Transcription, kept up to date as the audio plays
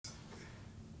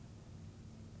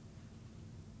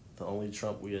The only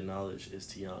Trump we acknowledge is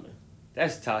Tiana.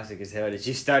 That's toxic as hell that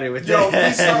you started with Yo, that.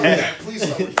 please start with that.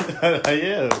 Please start with that.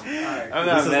 Yeah. Alright. I'm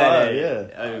not This mad is at it. live,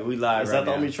 yeah. I mean, we live Is right that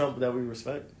the now. only Trump that we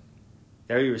respect?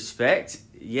 That we respect?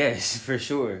 Yes, for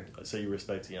sure. So you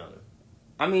respect Tiana?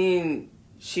 I mean,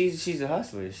 she's a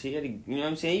hustler. She had, you know what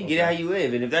I'm saying? You get it how you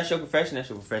live, and if that's your profession, that's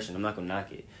your profession. I'm not gonna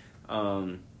knock it.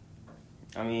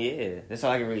 I mean, yeah, that's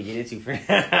all I can really get into for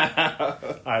now.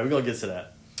 All right, we're gonna get to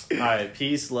that. All right,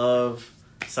 peace, love,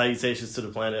 salutations to the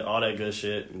planet, all that good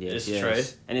shit. Yes, It's Trey.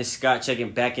 And it's Scott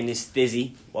checking back in this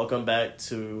thizzy. Welcome back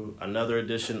to another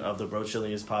edition of the Bro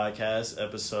Chillians podcast,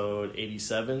 episode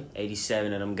 87.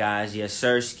 87 of them guys. Yes,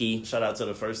 Sirski. Shout out to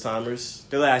the first timers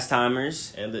The last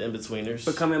timers. and the in-betweeners.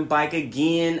 For coming back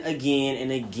again,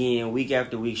 and again, week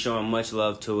after week, showing much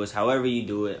love to us. However you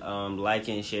do it,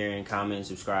 liking, sharing, commenting,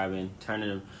 subscribing,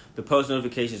 turning the post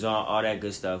notifications on, all that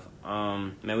good stuff.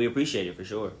 Man, we appreciate it for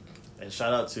sure. And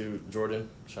shout out to Jordan.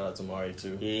 Shout out to Mari,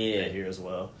 too. Yeah. They're here as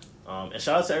well. And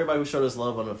shout out to everybody who showed us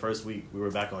love on the first week we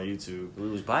were back on YouTube. We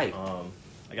was bite.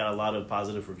 I got a lot of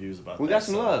positive reviews about that. We got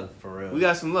some love. For real. We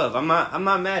got some love. I'm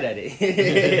not mad at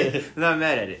it. I'm not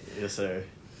mad at it. Yes, sir.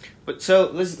 But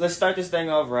so let's start this thing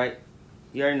off right.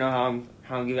 You already know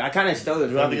how I'm giving. I kind of stole it.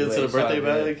 Do you have to get into the birthday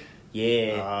bag?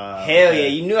 Yeah. Hell okay. yeah.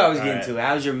 You knew I was All getting right. to it.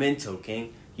 How's your mental,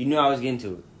 King? You knew I was getting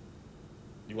to it.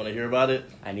 You want to hear about it?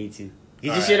 I need to. Get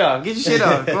All your right. shit off. Get your shit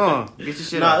off. Come on. Get your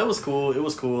shit off. It was cool. It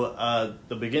was cool.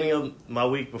 The beginning of my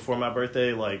week before my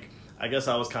birthday, like, I guess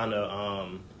I was kind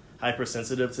of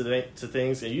hypersensitive to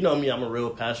things. And you know me, I'm a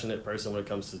real passionate person when it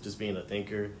comes to just being a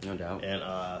thinker. No doubt. And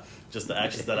just the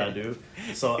actions that I do.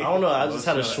 So, I don't know. I just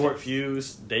had a short few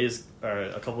days, or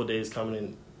a couple of days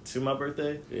coming into my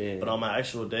birthday. Yeah. But on my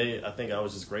actual day, I think I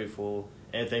was just grateful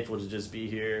and thankful to just be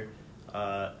here.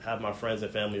 Have my friends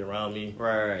and family around me.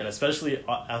 Right. And especially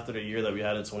after the year that we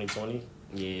had in 2020.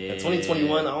 Yeah. In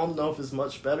 2021, I don't know if it's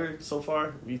much better so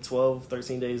far. We 12,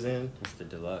 13 days in. It's the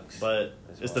deluxe. But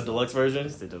That's it's awesome. the deluxe version?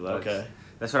 It's the deluxe. Okay.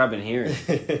 That's what I've been hearing.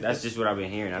 That's just what I've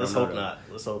been hearing. Let's hope not.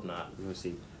 Let's hope not. We'll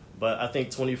see. But I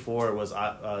think 24 was,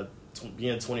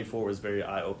 being 24 was very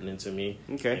eye-opening to me.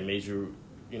 Okay. It made you,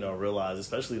 realize,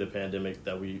 especially the pandemic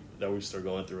that we still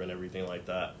going through and everything like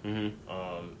that.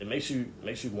 Mm-hmm. It makes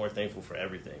you more thankful for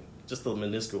everything. Just the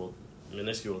minuscule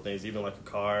things, even like a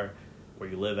car, where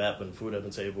you live at, putting food at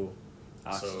the table.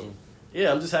 Oxygen. So,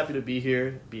 yeah, I'm just happy to be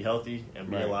here, be healthy, and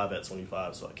be Right. alive at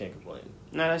 25, so I can't complain.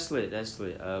 No, that's lit. That's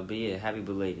lit. But yeah, happy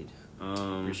belated.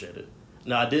 Appreciate it.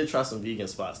 No, I did try some vegan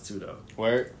spots, too, though.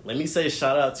 Word. Let me say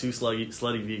shout out to Slutty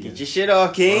Vegans. Get your shit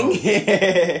off, King.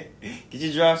 Get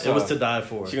your drops off. It was to die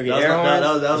for. She gonna get air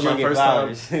horns? That was She my gonna get first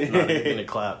time. flowers? No, getting a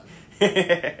clap.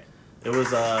 It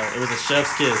was a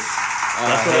chef's kiss. Oh,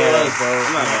 That's what it was, bro.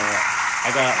 I'm not mad. I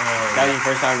got That was your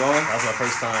first time going? that was my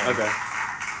first time. Okay.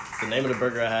 The name of the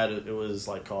burger I had, it was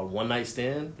like called One Night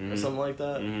Stand or something like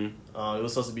that. Mm-hmm. It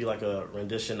was supposed to be like a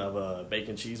rendition of a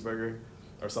bacon cheeseburger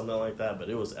or something like that, but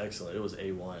it was excellent. It was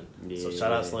A1. So Yeah.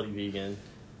 shout out Slutty Vegan.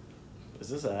 Is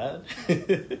this an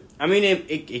ad? I mean,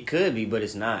 it could be, but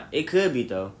it's not. It could be,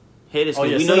 though. Hit us. Oh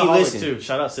yeah, we know you Cinnaholic listen. too.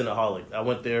 Shout out Cinnaholic. I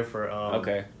went there for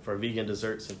Okay. for vegan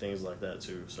desserts and things like that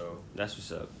too. So, That's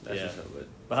what's up. That's Yeah. what's up.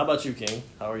 but how about you, King?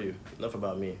 How are you? Enough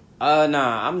about me.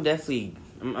 Nah, I'm definitely,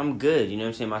 I'm good. You know what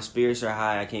I'm saying? My spirits are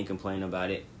high. I can't complain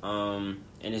about it. And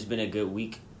it's been a good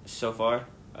week so far.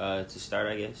 To start,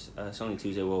 I guess. It's only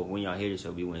Tuesday. Well, when y'all hear this,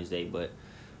 it'll be Wednesday, but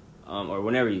or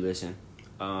whenever you listen.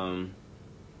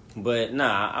 But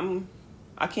nah,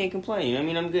 I can't complain. You know what I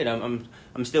mean? I'm good.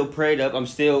 I'm still prayed up. I'm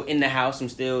still in the house. I'm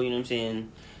still, you know what I'm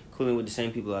saying, cooling with the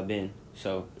same people I've been.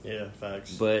 So Yeah,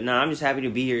 facts. but no, I'm just happy to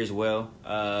be here as well.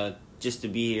 Just to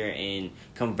be here and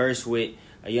converse with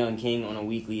a young king on a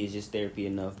weekly is just therapy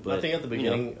enough. But I think at the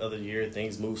beginning of the year,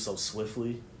 things move so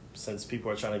swiftly since people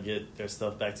are trying to get their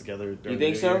stuff back together. During You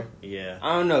think the so? New Year. Yeah.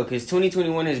 I don't know, because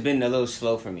 2021 has been a little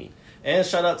slow for me. And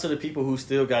shout out to the people who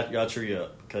still got y'all tree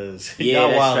up, because Yeah, y'all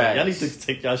that's wild. facts. Y'all need to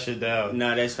take y'all shit down.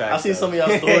 Nah, that's I facts. seen some of y'all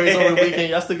stories over the weekend.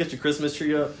 Y'all still get your Christmas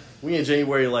tree up. We in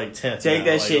January like 10th. Take now.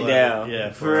 that Like, shit down.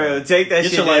 Yeah, for real. Take that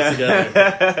Get shit your down. life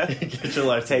together. Get your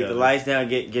life Take together. the lights down.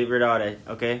 Get rid of all that.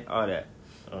 Okay, all that.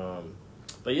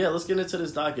 But yeah, let's get into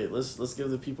this docket. Let's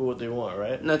give the people what they want,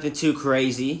 right? Nothing too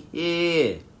crazy.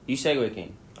 Yeah, you segue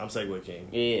king. I'm Segway King.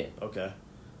 Yeah. Okay.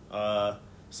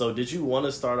 So did you want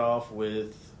to start off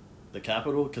with the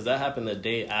Capitol? Because that happened the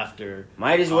day after.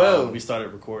 Might as well. We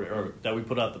started recording, or that we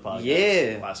put out the podcast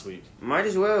Yeah. last week. Might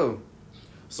as well.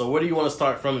 So where do you want to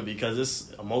start from it? Because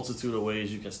it's a multitude of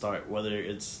ways you can start, whether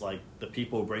it's like the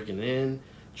people breaking in,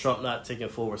 Trump not taking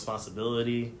full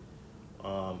responsibility,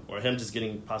 or him just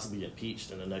getting possibly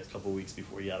impeached in the next couple of weeks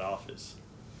before he got office.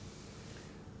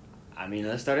 I mean,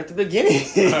 let's start at the beginning.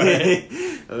 All right.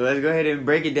 Let's go ahead and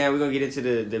break it down. We're going to get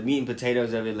into the meat and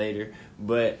potatoes of it later.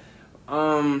 But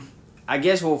I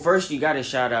guess, well, first you got to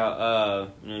shout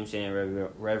out, you know what I'm saying,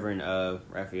 Reverend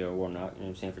Raphael Warnock, you know what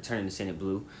I'm saying, for turning the Senate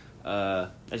blue.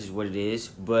 That's just what it is.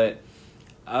 But,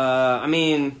 I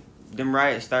mean, them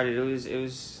riots started, it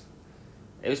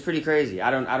was pretty crazy.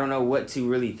 I don't know what to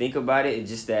really think about it. It's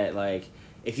just that, like,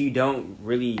 if you don't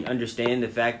really understand the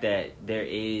fact that there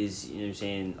is, you know what I'm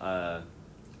saying,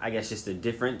 I guess just a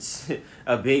difference,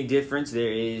 a big difference.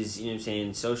 There is, you know what I'm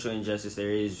saying, social injustice.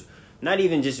 There is not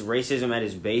even just racism at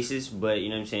its basis, but, you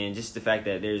know what I'm saying, just the fact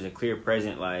that there's a clear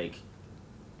present, like,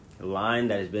 line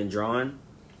that has been drawn.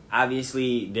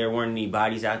 Obviously, there weren't any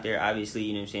bodies out there. Obviously,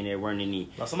 you know what I'm saying, there weren't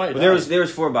any. Well, there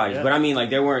was 4 bodies, yeah. But I mean,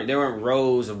 like, there weren't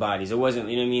rows of bodies. It wasn't,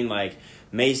 you know what I mean, like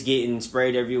mace getting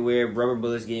sprayed everywhere, rubber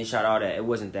bullets getting shot, all that. It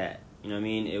wasn't that. You know what I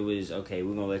mean? It was, okay,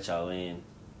 we're gonna let y'all in.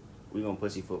 We're gonna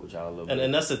pussyfoot with y'all a little bit.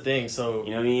 And that's the thing. So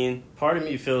you know what I mean? Part of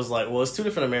me feels like, well, it's 2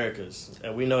 different Americas,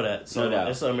 and we know that. So no doubt.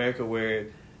 It's an America where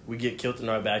we get killed in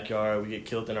our backyard, we get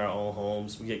killed in our own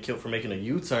homes, we get killed for making a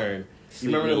U-turn. You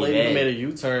remember the lady who made a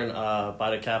U-turn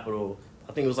by the Capitol?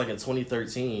 I think it was like in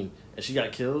 2013, and she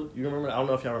got killed. You remember? I don't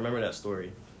know if y'all remember that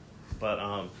story,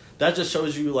 but that just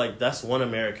shows you, like, that's one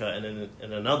America, and then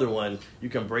in another one, you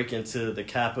can break into the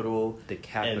Capitol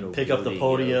and pick up the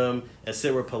podium and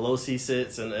sit where Pelosi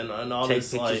sits and all take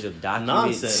this, pictures like, of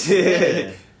documents. nonsense.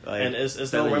 Yeah. Like, and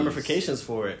it's no ramifications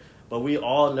for it. But we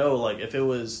all know, like, if it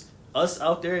was us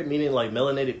out there, meaning like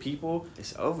melanated people,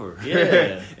 it's over.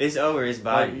 Yeah. It's over. It's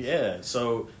bodies. Like, yeah.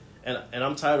 So, and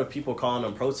I'm tired of people calling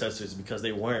them protesters because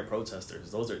they weren't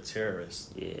protesters. Those are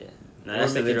terrorists. Yeah. No,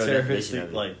 that's the literal definition of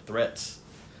it. Like, threats.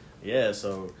 Yeah,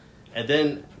 so, and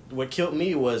then what killed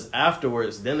me was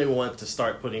afterwards, then they want to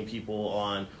start putting people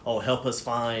on, oh, help us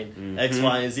find X,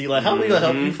 Y, and Z. Like, how are we going to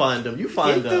help you find them? You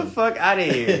find them. Get the fuck out of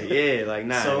here. Yeah, like,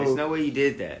 nah, So, there's no way you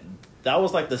did that. That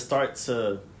was like the start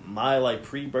to my, like,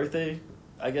 pre-birthday,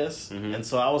 I guess. Mm-hmm. And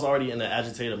so I was already in an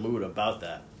agitated mood about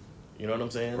that. You know what I'm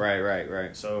saying?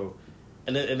 Right. So,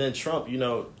 and then Trump, you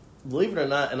know, believe it or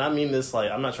not, and I mean this,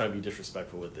 like, I'm not trying to be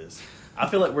disrespectful with this. I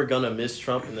feel like we're going to miss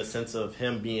Trump in the sense of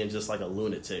him being just like a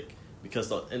lunatic. Because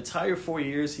the entire 4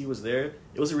 years he was there,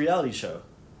 it was a reality show.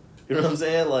 You know what I'm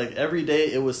saying? Like, every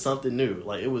day it was something new.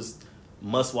 Like, it was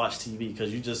must-watch TV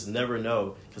because you just never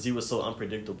know. Because he was so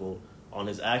unpredictable on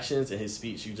his actions and his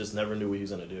speech. You just never knew what he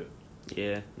was going to do.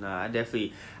 Yeah, no,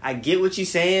 I get what you're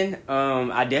saying.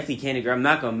 I definitely can't agree. I'm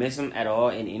not going to miss him at all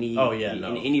in any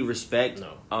in any respect.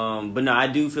 No. But no, I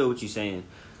do feel what you're saying.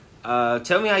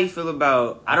 Tell me how you feel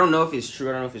about, I don't know if it's true,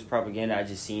 I don't know if it's propaganda, I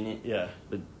just seen it. Yeah.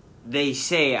 But they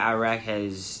say Iraq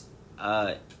has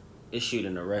issued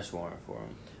an arrest warrant for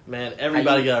him. Man,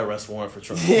 everybody got an arrest warrant for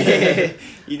Trump. I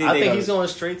think he's going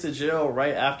straight to jail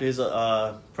right after his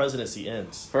presidency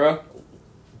ends. For real?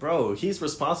 Bro, he's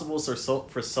responsible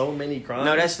for so many crimes.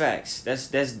 No, that's facts. That's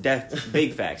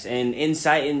big facts. And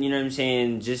inciting, you know what I'm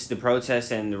saying, just the protests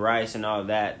and the riots and all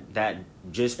that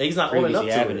just he's not owning up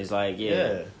previously to happened it. Is like,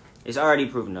 yeah. It's already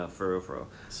proven up, for real.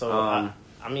 So,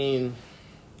 I mean,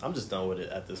 I'm just done with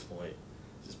it at this point.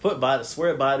 Just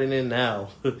swear Biden in now,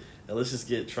 and let's just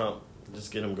get Trump,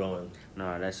 just get him going.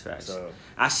 No, that's facts. So,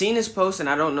 I seen this post, and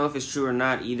I don't know if it's true or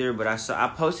not either, but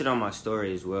I posted on my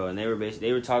story as well, and they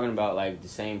were talking about, like, the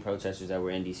same protesters that were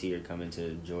in D.C. are coming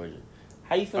to Georgia.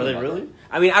 How you feeling? Are they about really? That?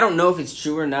 I mean, I don't know if it's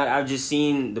true or not. I've just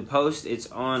seen the post.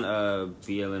 It's on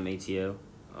BLM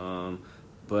ATL.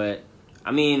 But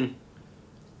I mean,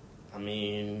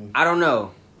 I don't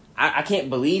know. I can't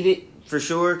believe it for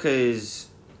sure because,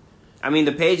 I mean,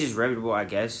 the page is reputable, I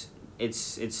guess.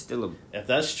 It's still a... If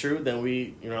that's true, then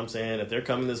you know what I'm saying? If they're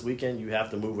coming this weekend, you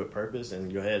have to move with purpose,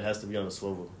 and your head has to be on a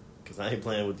swivel. Because I ain't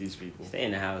playing with these people. Stay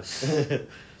in the house. Stay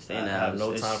in the house. I have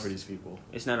no time for these people.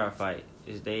 It's not our fight.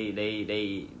 It's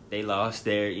they lost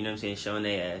their, you know what I'm saying, showing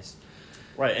their ass.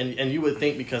 Right, and you would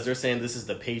think because they're saying this is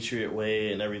the Patriot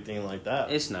way and everything like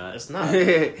that. It's not. It's not.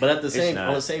 But on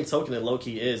the same token, it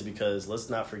low-key is, because let's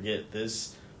not forget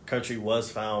this country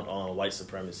was found on white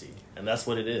supremacy, and that's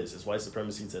what it is. It's white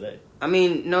supremacy today. I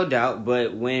mean, no doubt,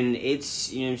 but when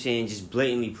it's, you know what I'm saying, just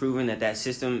blatantly proven that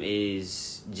system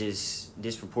is just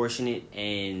disproportionate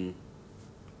and,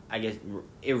 I guess,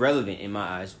 irrelevant in my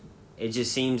eyes, it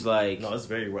just seems like... No, it's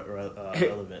very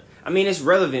relevant. I mean, it's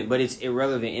relevant, but it's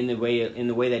irrelevant in the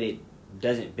way that it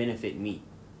doesn't benefit me.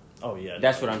 Oh yeah,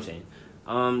 that's what I'm saying.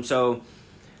 So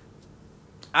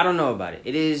I don't know about it.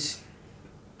 It is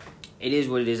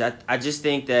what it is. I just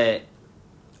think that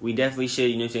we definitely should,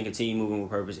 you know what I'm saying, continue moving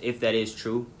with purpose, if that is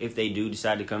true, if they do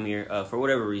decide to come here for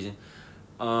whatever reason.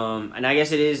 And I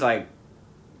guess it is like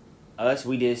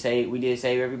we did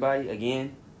save everybody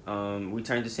again. We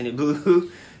turned the Senate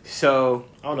blue. So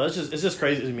I don't know. It's just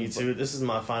crazy to me too. This is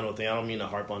my final thing. I don't mean to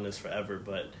harp on this forever,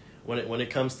 but when it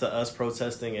comes to us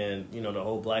protesting and the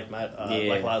whole Black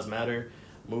Lives Matter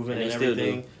movement and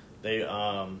everything, they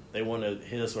want to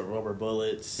hit us with rubber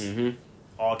bullets,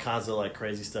 all kinds of like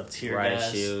crazy stuff, tear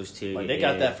gas, shields, like they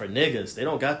got that for niggas. They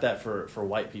don't got that for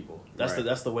white people. That's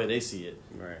that's the way they see it.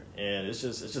 Right. And it's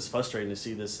just frustrating to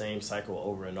see this same cycle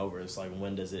over and over. It's like,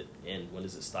 when does it end? When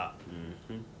does it stop?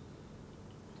 Mm-hmm.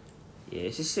 Yeah,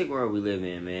 it's a sick world we live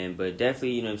in, man. But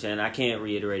definitely, you know what I'm saying, I can't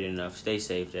reiterate it enough. Stay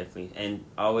safe, definitely. And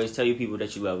always tell your people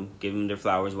that you love them. Give them their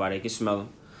flowers while they can smell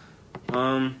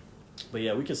them. But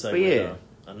yeah, we can segue.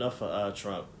 Enough for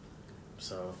Trump.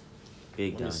 So,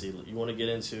 let me see. You want to get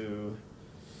into...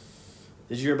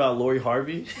 Did you hear about Lori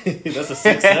Harvey? That's a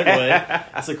sick segue.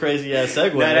 That's a crazy-ass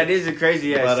segue. No, that is a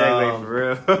crazy-ass segue,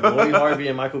 for real. Lori Harvey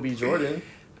and Michael B. Jordan.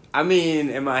 I mean,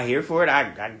 am I here for it?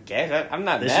 I guess. I'm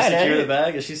not mad at it. Did she secure the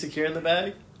bag? Is she securing the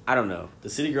bag? I don't know. The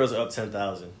City Girls are up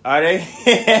 10,000. Are they?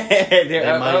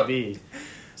 They might be.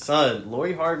 Son,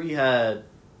 Lori Harvey had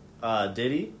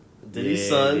Diddy's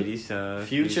son,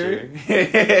 Future.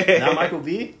 Now Michael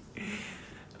B.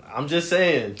 I'm just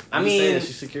saying. I'm just saying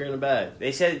she's securing the bag.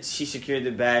 They said she secured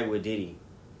the bag with Diddy.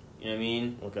 You know what I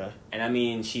mean? Okay. And I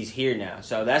mean, she's here now.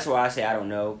 So that's why I say I don't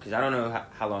know, because I don't know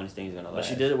how long this thing's going to last.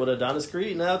 But she did it with Adonis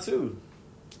Creed now, too.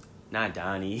 Not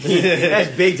Donnie.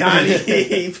 That's Big Donnie.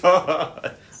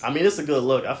 I mean, it's a good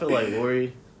look. I feel like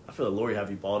Lori have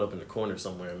you balled up in the corner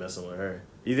somewhere messing with her.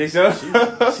 You think so?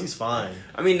 She's fine.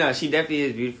 I mean, no, she definitely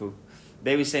is beautiful.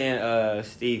 They were saying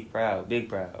Steve Proud, Big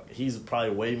Proud. He's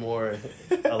probably way more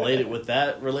elated with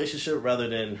that relationship rather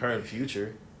than her and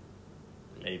Future.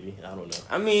 Maybe. I don't know.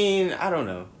 I mean, I don't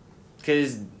know.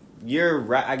 Because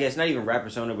your, I guess, not even rap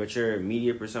persona, but your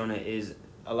media persona is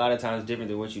a lot of times different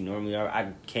than what you normally are.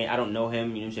 I don't know him,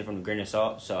 you know what I'm saying, from the grain of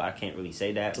salt, so I can't really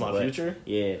say that. To my Future?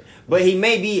 Yeah. But he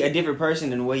may be a different person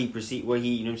than what he, you know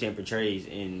what I'm saying, portrays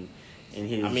in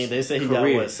his I mean, they say he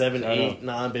career. got, 7, 8,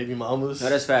 9 baby mamas? No,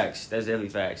 that's facts. That's definitely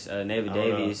facts. Neva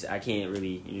Davis, I can't really,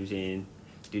 you know what I'm saying,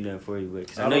 do nothing for you with.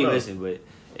 Because I know you listen, but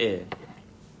yeah.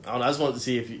 I don't know. I just wanted to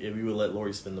see if you would let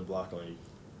Lori spin the block on you.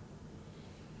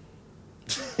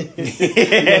 You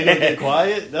gonna get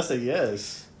quiet? That's a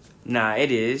yes. Nah,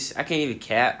 it is. I can't even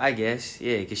cap, I guess.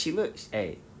 Yeah, because she looks...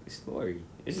 Hey, it's Lori.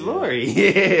 It's Lori.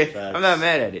 Yeah. I'm not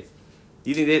mad at it.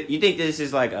 You think this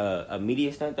is like a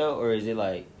media stunt, though? Or is it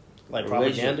like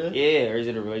propaganda? Yeah, or is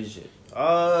it a relationship?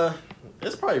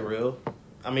 It's probably real.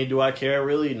 I mean, do I care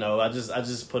really? No, I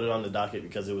just put it on the docket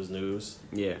because it was news.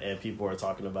 Yeah. And people are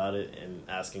talking about it and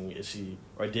asking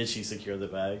did she secure the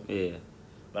bag? Yeah.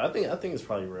 But I think it's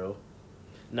probably real.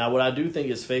 Now, what I do think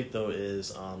is fake though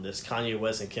is this Kanye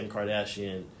West and Kim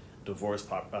Kardashian divorce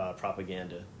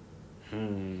propaganda.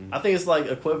 I think it's like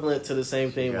equivalent to the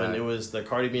same thing when it was the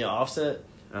Cardi B and Offset.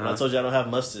 And I told you I don't have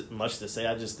much to say.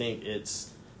 I just think it's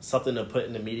something to put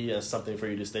in the media and something for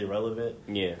you to stay relevant.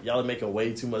 Yeah. Y'all are making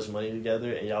way too much money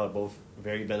together, and y'all are both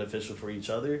very beneficial for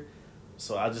each other.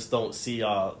 So I just don't see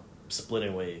y'all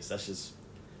splitting ways. That's just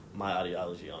my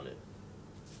ideology on it.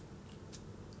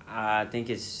 I think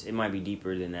it might be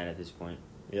deeper than that at this point.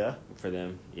 Yeah? For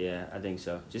them. Yeah, I think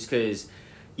so. Just because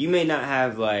you may not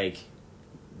have, like,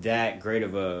 that great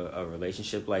of a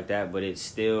relationship like that, but that's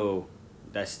still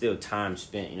time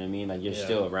spent, you know what I mean? Like, you're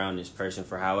still around this person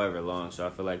for however long. So I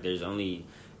feel like there's only,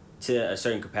 to a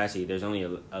certain capacity, there's only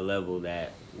a level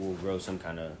that will grow some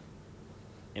kind of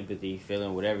empathy,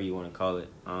 feeling, whatever you want to call it.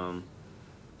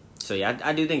 So yeah,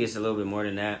 I do think it's a little bit more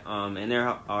than that. And there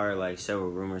are like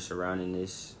several rumors surrounding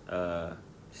this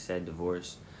said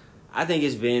divorce. I think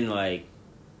it's been like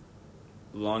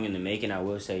long in the making. I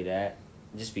will say that,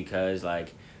 just because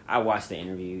like I watch the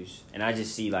interviews and I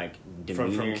just see like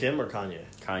demeanor from Kim or Kanye.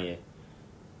 Kanye,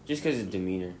 just because of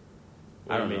demeanor.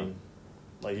 I don't know.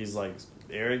 Like he's like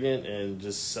arrogant and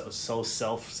just so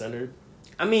self-centered.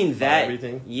 I mean that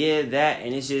everything. Yeah, that,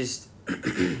 and it's just.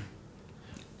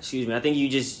 Excuse me. I think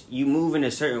you move in a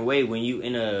certain way when you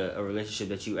in a relationship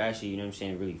that you actually, you know what I'm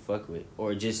saying, really fuck with,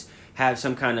 or just have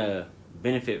some kind of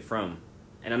benefit from.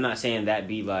 And I'm not saying that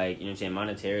be like, you know what I'm saying,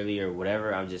 monetarily or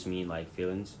whatever. I just mean like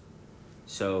feelings.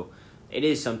 So it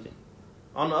is something.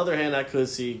 On the other hand, I could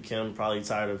see Kim probably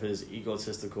tired of his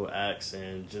egotistical acts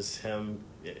and just him,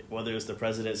 whether it's the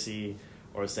presidency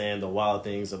or saying the wild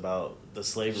things about the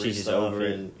slavery stuff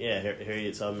and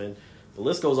Harriet Tubman. The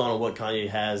list goes on of what Kanye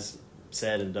has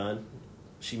said and done.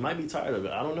 She might be tired of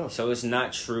it. I don't know. So it's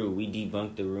not true. We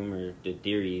debunked the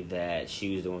theory that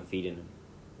she was the one feeding him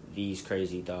these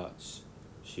crazy thoughts.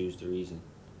 She was the reason.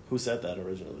 Who said that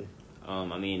originally?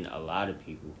 I mean, a lot of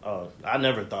people. Oh, I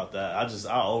never thought that.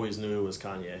 I always knew it was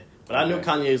Kanye. But I knew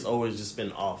Kanye's always just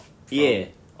been off from a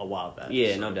while back.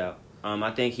 Yeah, so. No doubt.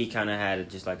 I think he kind of had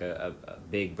just like a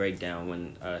big breakdown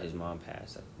when his mom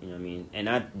passed. You know what I mean? And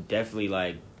I definitely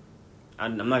like,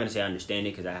 I'm not going to say I understand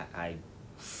it because I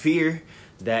fear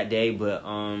that day. But,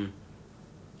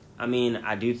 I mean,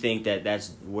 I do think that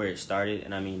that's where it started.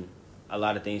 And I mean, a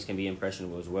lot of things can be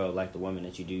impressionable as well, like the woman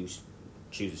that you do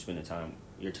choose to spend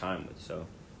your time with. So,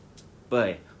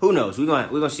 but who knows? We're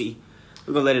gonna see.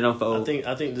 We're gonna let it unfold.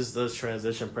 I think this does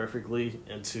transition perfectly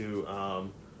into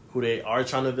who they are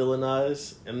trying to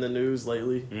villainize in the news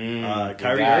lately.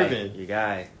 Kyrie Irving, your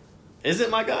guy. Is it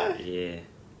my guy? Yeah,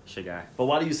 it's your guy. But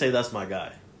why do you say that's my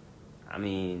guy? I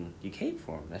mean, you cape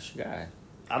for him. That's your guy.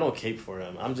 I don't cape for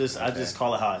him. I just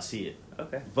call it how I see it.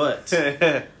 Okay. But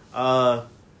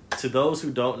to those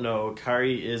who don't know,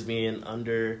 Kyrie is being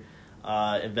under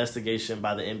investigation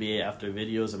by the NBA after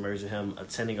videos emerged of him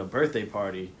attending a birthday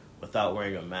party without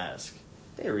wearing a mask.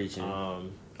 They're reaching. Are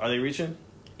they reaching?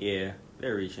 Yeah,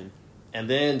 they're reaching. And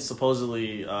then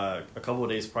supposedly a couple of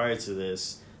days prior to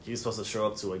this, he was supposed to show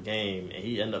up to a game, and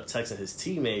he ended up texting his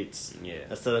teammates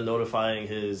instead of notifying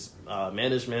his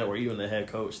management or even the head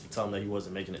coach to tell him that he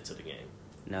wasn't making it to the game.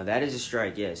 Now, that is a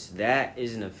strike, yes. That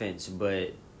is an offense.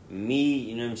 But me,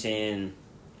 you know what I'm saying,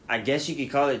 I guess you could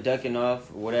call it ducking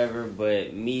off or whatever,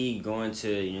 but me going to,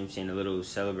 you know what I'm saying, a little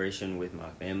celebration with my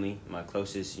family, my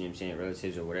closest, you know what I'm saying,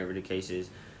 relatives or whatever the case is,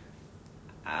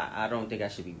 I don't think I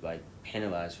should be, like,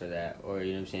 penalized for that or,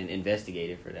 you know what I'm saying,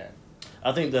 investigated for that.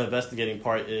 I think the investigating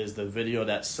part is the video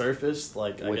that surfaced,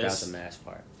 like, without I guess, the mask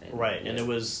part. Right, and it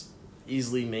was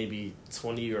easily maybe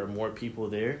 20 or more people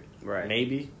there. Right.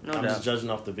 Maybe. No I'm doubt. just judging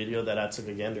off the video that I took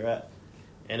a gander at.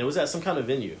 And it was at some kind of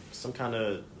venue. Some kind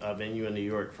of venue in New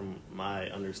York from my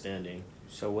understanding.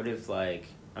 So what if, like,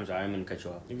 I'm sorry, I'm going to cut you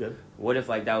off. You good. What if,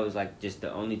 like, that was, like, just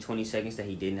the only 20 seconds that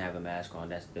he didn't have a mask on?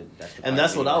 That's the and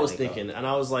that's what I was thinking. And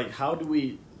I was like, how do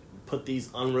we put these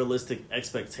unrealistic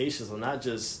expectations on not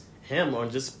just him or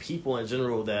just people in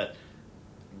general that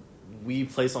we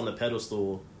place on the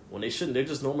pedestal when they shouldn't? They're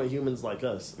just normal humans like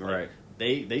us. Like, right.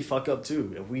 They fuck up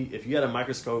too. If you had a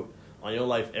microscope on your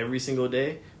life every single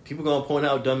day, people gonna point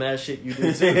out dumbass shit you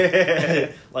do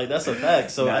too. Like, that's a fact.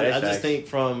 So I just think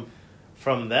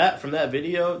from that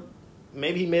video,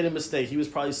 maybe he made a mistake. He was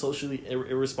probably socially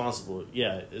irresponsible.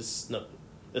 Yeah, it's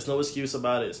no excuse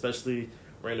about it, especially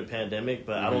we're in a pandemic.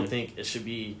 But I don't think it should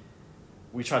be.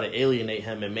 We try to alienate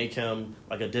him and make him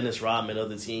like a Dennis Rodman of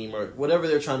the team or whatever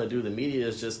they're trying to do. The media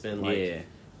has just been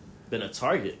been a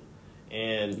target.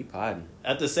 And you podding.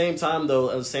 At the same time,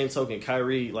 though, at the same token,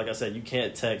 Kyrie, like I said, you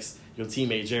can't text your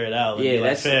teammate Jared Allen. Yeah, and be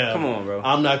like, that's fam, come on, bro.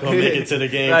 I'm not gonna make it to the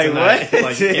game like, tonight. What?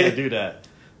 Like, you can't do that.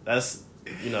 That's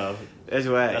that's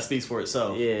right. That speaks for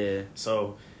itself. Yeah.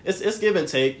 So it's give and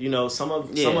take. Some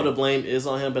of the blame is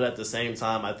on him, but at the same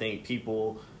time, I think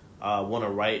people want to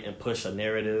write and push a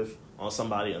narrative on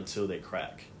somebody until they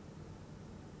crack.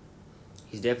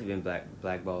 He's definitely been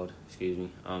blackballed. Excuse me.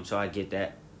 So I get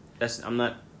that. I'm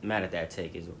not mad at that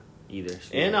take either.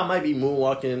 And I might be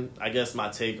moonwalking. I guess my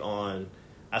take on.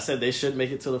 I said they should make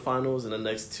it to the finals in the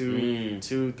next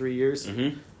 2-3 years.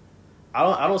 Mm-hmm.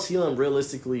 I don't see them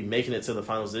realistically making it to the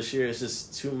finals this year. It's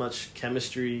just too much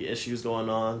chemistry issues going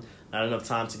on. Not enough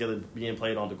time together being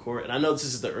played on the court. And I know this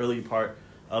is the early part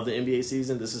of the NBA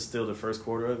season. This is still the first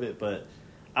quarter of it, but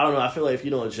I don't know. I feel like if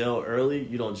you don't gel early,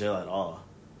 you don't gel at all.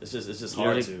 It's just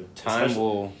hard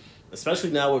to.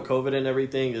 Especially now with COVID and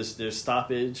everything, there's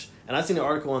stoppage. And I seen an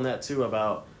article on that too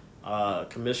about the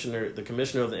commissioner of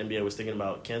the NBA was thinking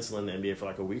about canceling the NBA for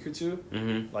like a week or two,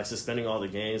 like suspending all the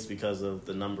games because of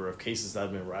the number of cases that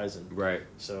have been rising. Right.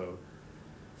 So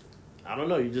I don't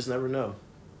know. You just never know.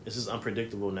 It's just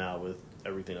unpredictable now with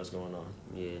everything that's going on.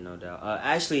 Yeah, no doubt.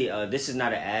 Actually, this is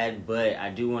not an ad, but I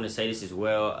do want to say this as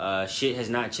well. Shit has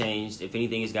not changed. If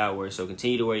anything, it's got worse. So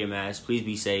continue to wear your mask. Please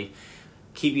be safe.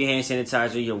 Keep your hand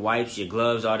sanitizer, your wipes, your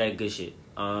gloves, all that good shit.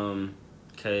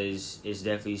 Because it's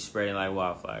definitely spreading like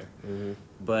wildfire. Mm-hmm.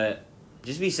 But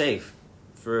just be safe.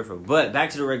 For real. But back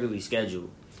to the regularly scheduled.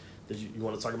 Did you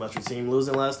want to talk about your team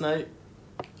losing last night?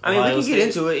 I mean, we can get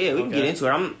into it. Yeah, we can get into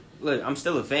it. I'm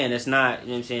still a fan. That's not, you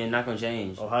know what I'm saying, not going to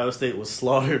change. Ohio State was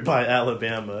slaughtered by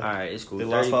Alabama. All right, it's cool. They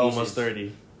lost by almost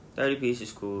 30. 30 pieces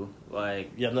is cool.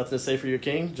 Like, you have nothing to say for your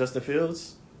king, Justin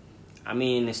Fields? I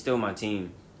mean, it's still my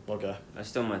team. Okay. That's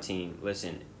still my team.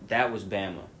 Listen, that was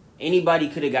Bama. Anybody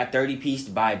could have got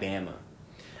 30-pieced by Bama.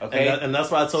 Okay, and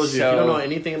that's why I told you, if you don't know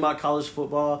anything about college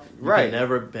football, you can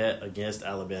never bet against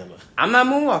Alabama. I'm not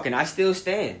moonwalking. I still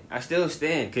stand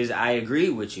because I agree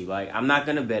with you. Like, I'm not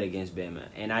gonna bet against Bama,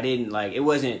 and I didn't it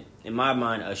wasn't in my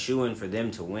mind a shoo-in for them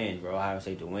to win, for Ohio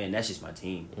State to win. That's just my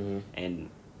team, and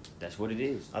that's what it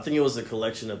is. I think it was a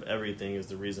collection of everything is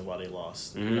the reason why they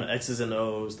lost. Mm-hmm. X's and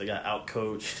O's. They got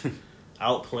outcoached,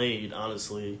 outplayed.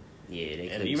 Honestly. Yeah, they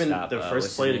and even stop, their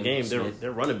first play of the game, Smith.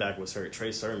 their running back was hurt,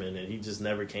 Trey Sermon, and he just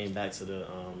never came back to the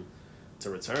to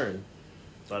return.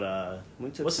 But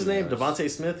what's his name? Devontae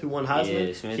Smith, who won Heisman.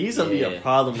 Yeah, Smith, he's gonna be a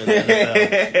problem in the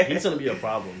NFL. He's gonna be a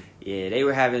problem. Yeah, they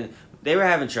were having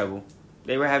trouble.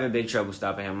 They were having big trouble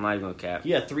stopping him. I'm not even gonna cap.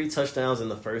 He had 3 touchdowns in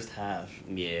the first half.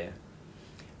 Yeah.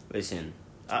 Listen,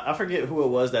 I forget who it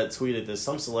was that tweeted this.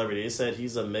 Some celebrity. It said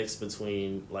he's a mix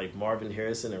between like Marvin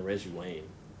Harrison and Reggie Wayne.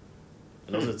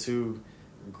 And those are 2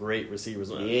 great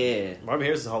receivers. Yeah. Marvin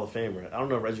Harris is a Hall of Famer. I don't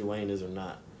know if Reggie Wayne is or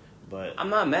not. But I'm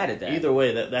not mad at that. Either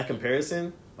way, that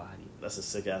comparison, body. That's a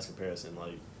sick-ass comparison.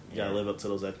 Like, you gotta live up to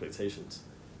those expectations.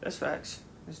 That's facts.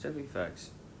 That's definitely facts.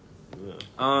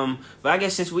 Yeah. But I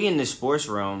guess since we in the sports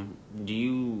realm, do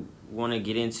you want to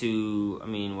get into,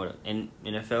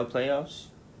 NFL playoffs?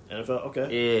 NFL? Okay.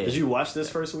 Yeah. Did you watch this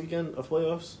first weekend of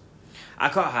playoffs? I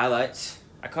caught highlights.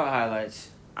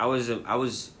 I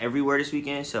was everywhere this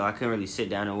weekend, so I couldn't really sit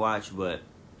down and watch, but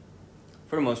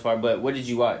for the most part. But what did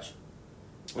you watch?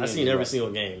 I seen every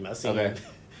single game. Okay.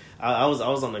 I was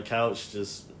on the couch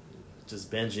just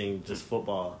binging just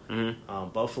football. Mm-hmm.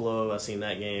 Buffalo, I seen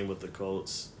that game with the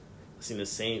Colts. I seen the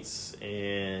Saints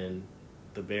and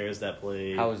the Bears that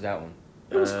played. How was that one?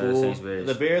 It was cool. Saints-Bears.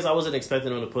 The Bears, I wasn't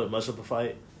expecting them to put much of a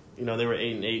fight. You know, they were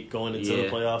 8-8 going into the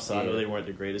playoffs, so I know they weren't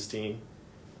the greatest team.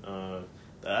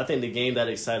 I think the game that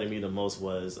excited me the most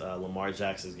was Lamar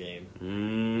Jackson's game.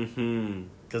 Mm-hmm.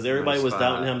 Because everybody was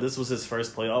doubting him. This was his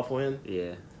first playoff win.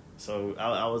 Yeah. So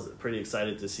I was pretty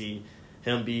excited to see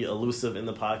him be elusive in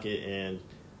the pocket and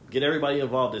get everybody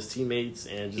involved as teammates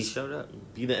and just he showed up.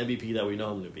 Be the MVP that we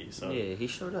know him to be. So yeah, he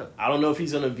showed up. I don't know if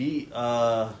he's going to beat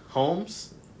Mahomes,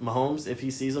 if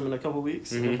he sees him in a couple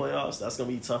weeks in the playoffs. That's going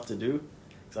to be tough to do.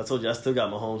 Because I told you, I still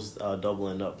got Mahomes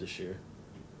doubling up this year.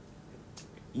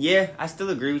 Yeah, I still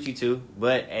agree with you too.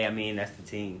 But, hey, that's the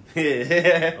team.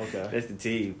 Okay. That's the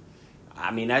team.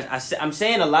 I'm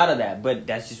saying a lot of that, but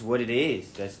that's just what it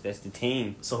is. That's the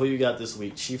team. So who you got this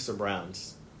week, Chiefs or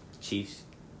Browns? Chiefs.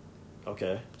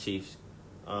 Okay. Chiefs.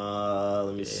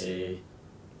 Let me see.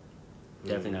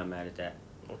 Definitely not mad at that.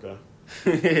 Okay.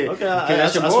 Okay, I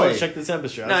that's your just boy. want to check the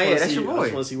temperature. That's your boy. I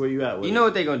just want to see where you at with You know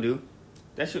what they're going to do.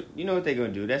 You know what they're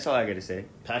going to do. That's all I got to say.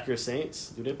 Packers,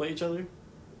 Saints, do they play each other?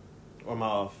 Or am I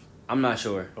off? I'm not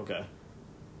sure. Okay.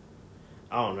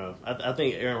 I don't know. I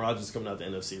think Aaron Rodgers is coming out the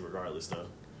NFC regardless, though.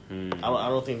 I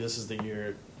don't think this is the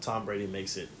year Tom Brady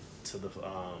makes it to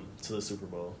the Super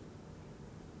Bowl.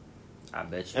 I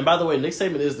bet you. And by the way, Nick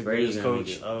Saban is the Brady's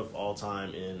greatest coach of all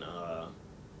time in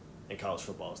college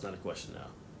football. It's not a question now.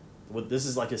 This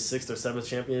is like his 6th or 7th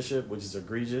championship, which is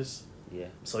egregious. Yeah.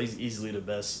 So he's easily the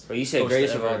best. But you said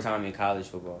greatest of all time in college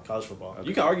football. College football. Okay.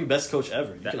 You can argue best coach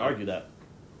ever. You can argue that.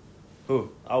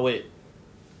 Who? I'll wait.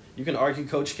 You can argue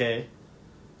Coach K.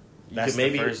 You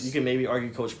can maybe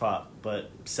argue Coach Pop,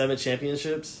 but 7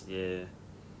 championships. Yeah.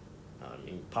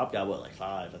 Pop got like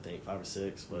 5, I think 5 or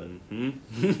 6, but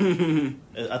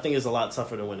mm-hmm. I think it's a lot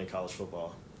tougher to win in college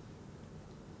football.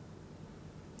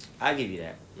 I give you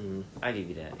that. Mm-hmm. I give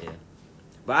you that. Yeah.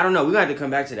 But I don't know. We're gonna have to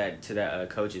come back to that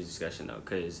coaches discussion though,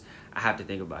 because I have to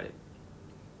think about it.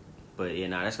 But yeah,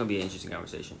 that's gonna be an interesting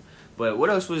conversation. But what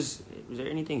else was there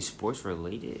anything sports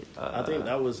related? I think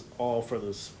that was all for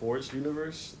the sports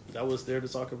universe that was there to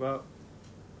talk about.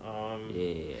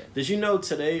 Yeah. Did you know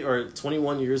today, or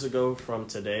 21 years ago from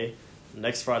today,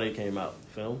 next Friday came out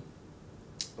film?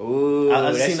 Ooh,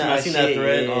 I seen that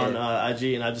thread on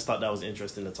IG, and I just thought that was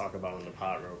interesting to talk about on the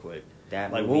pod real quick.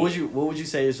 What would you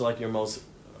say is like your most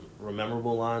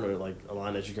memorable line, or like a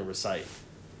line that you can recite?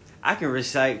 I can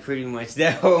recite pretty much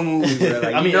that whole movie, bro.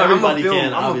 Like, everybody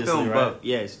can, I'm obviously, a film right? buff.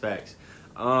 Yes, facts.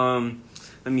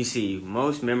 Let me see.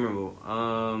 Most memorable.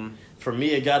 For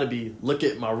me, it got to be "Look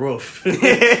at my roof."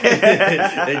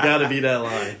 It got to be that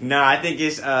line. Nah, I think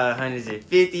it's hundreds and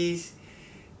fifties.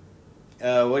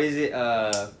 What is it?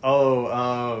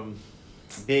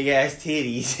 Big ass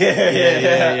titties.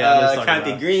 Yeah.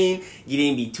 Compton Green, get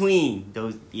in between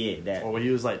those. Yeah, that. Or when he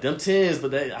was like, "Them tins,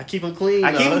 but I keep them clean."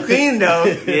 I keep them clean though.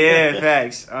 Yeah,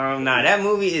 facts. That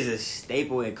movie is a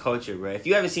staple in culture, bro. If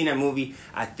you haven't seen that movie,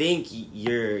 I think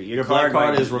your black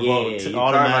card is revoked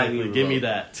automatically. Give me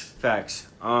that. Facts.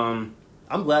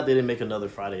 I'm glad they didn't make another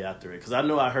Friday after it, because I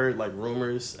know I heard like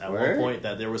rumors at one point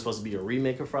that there was supposed to be a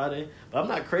remake of Friday, but I'm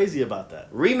not crazy about that.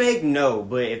 Remake, no,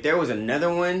 but if there was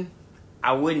another one,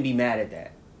 I wouldn't be mad at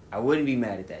that.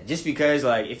 Just because,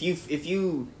 like, if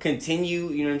you continue,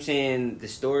 you know what I'm saying, the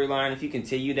storyline, if you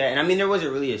continue that, and I mean, there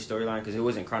wasn't really a storyline because it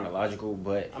wasn't chronological,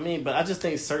 but... I mean, but I just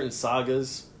think certain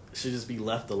sagas should just be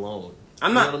left alone.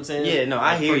 I'm not... You know what I'm saying? Yeah, no,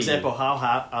 I hear you. For example, How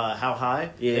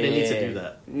High? Yeah. They didn't need to do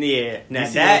that. Yeah. Now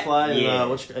DC that... Fly yeah.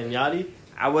 And Yachty?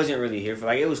 I wasn't really here for...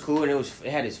 Like, it was cool, and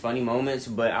it had its funny moments,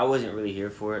 but I wasn't really here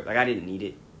for it. Like, I didn't need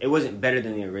it. It wasn't better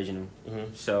than the original.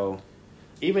 Mm-hmm. So...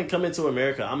 Even Coming to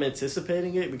America, I'm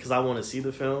anticipating it because I want to see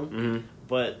the film. Mm-hmm.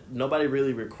 But nobody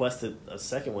really requested a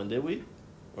second one, did we?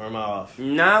 Or am I off?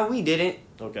 Nah, we didn't.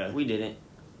 Okay. We didn't.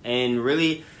 And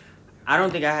really, I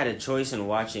don't think I had a choice in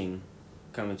watching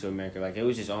Coming to America. Like, it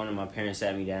was just on and my parents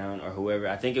sat me down or whoever.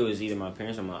 I think it was either my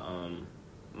parents or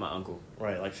my uncle.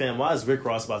 Right. Like, fam, why is Rick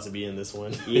Ross about to be in this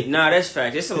one? Yeah, nah, that's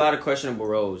fact. It's a lot of questionable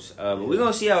roles. But we're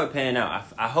going to see how it pan out.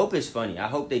 I hope it's funny. I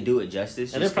hope they do it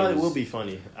justice. And it probably will be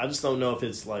funny. I just don't know if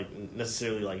it's, like,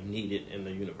 necessarily, like, needed in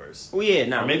the universe. Well, yeah,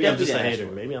 nah. Maybe I'm just a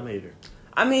hater. Maybe I'm a hater.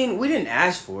 I mean, we didn't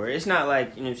ask for it. It's not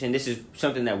like, you know what I'm saying, this is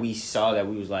something that we saw that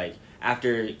we was like,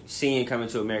 after seeing Coming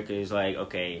to America, it's like,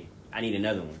 okay, I need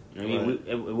another one. You know what I mean?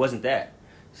 It wasn't that.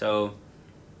 So,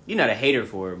 you're not a hater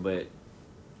for it, but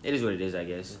it is what it is, I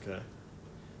guess. Okay.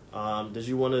 Did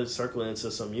you want to circle into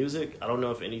some music? I don't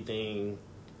know if anything...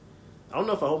 I don't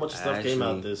know if a whole bunch of stuff came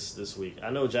out this week.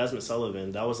 I know Jasmine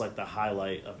Sullivan, that was like the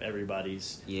highlight of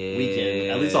everybody's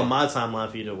weekend. At least on my timeline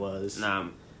feed it was. Nah,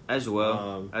 as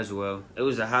well. It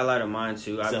was a highlight of mine,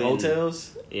 too.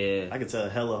 Hotels? Yeah. I could tell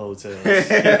hella hotels.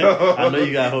 I know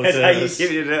you got hotels. That's how you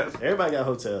giving it up. Everybody got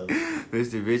hotels.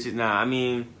 Mr. Richard. Nah, I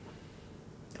mean,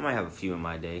 I might have a few in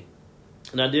my day.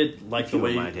 And I did like the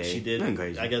way she did,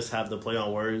 crazy. I guess, have the play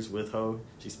on words with Ho.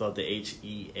 She spelled the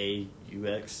Heaux.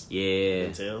 Yeah.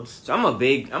 Hotels. So I'm a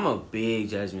big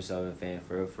Jasmine Sullivan fan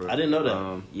for real. I didn't know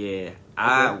that. Yeah.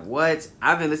 I've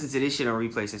been listening to this shit on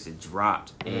replay since it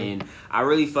dropped. Mm-hmm. And I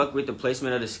really fuck with the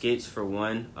placement of the skits for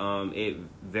one. It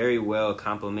very well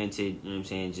complemented, you know what I'm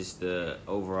saying, just the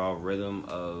overall rhythm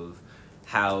of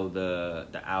how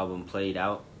the album played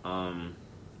out.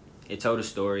 It told a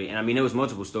story, and I mean, there was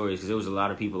multiple stories because there was a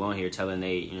lot of people on here telling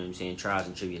they, you know what I'm saying, trials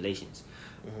and tribulations.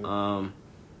 Mm-hmm.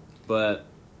 But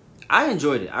I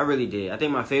enjoyed it. I really did. I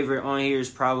think my favorite on here is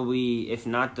probably, if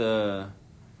not the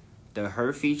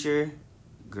her feature,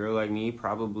 Girl Like Me,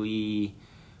 probably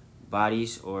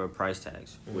Bodies or Price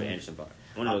Tags with Anderson .Paak.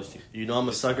 One of those two. You know, I'm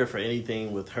a sucker for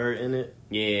anything with her in it.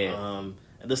 Yeah.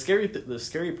 And the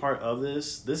scary part of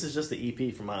this is just the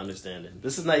EP, from my understanding.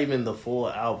 This is not even the full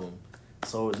album.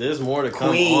 So there's more to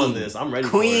come on this. I'm ready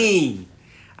for it.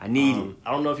 I need it. I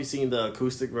don't know if you've seen the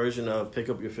acoustic version of Pick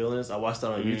Up Your Feelings. I watched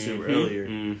that on YouTube earlier.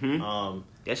 Mm-hmm.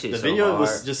 That shit's the video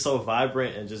was just so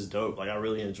vibrant and just dope. Like, I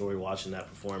really enjoyed watching that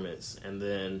performance. And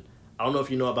then, I don't know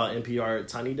if you know about NPR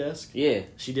Tiny Desk. Yeah.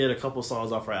 She did a couple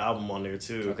songs off her album on there,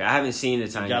 too. Okay, I haven't seen the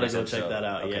Tiny Desk. You gotta go check that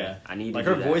out, okay. yeah. I need to like,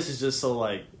 do her that. voice is just so,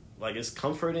 like it's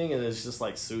comforting and it's just,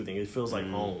 like, soothing. It feels like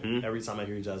home every time I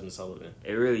hear Jasmine Sullivan.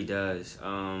 It really does.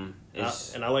 And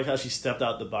I like how she stepped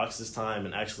out the box this time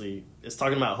and actually is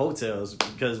talking about hotels,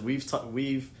 because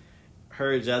we've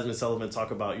heard Jasmine Sullivan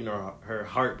talk about, you know, her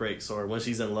heartbreaks or when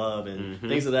she's in love and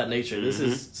things of that nature. This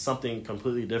is something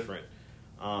completely different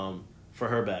for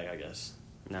her bag, I guess.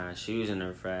 Nah, she was in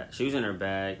her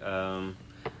bag.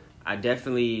 I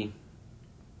definitely...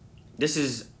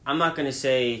 I'm not going to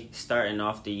say starting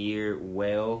off the year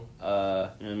well, you know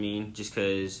what I mean? Just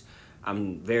because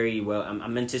I'm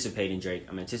anticipating Drake.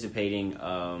 I'm anticipating,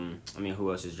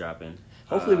 who else is dropping?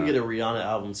 Hopefully we get a Rihanna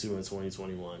album too in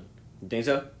 2021. You think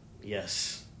so?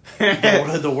 Yes.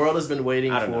 the world has been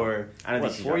waiting for, I don't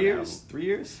think 4 years? 3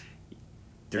 years?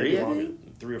 3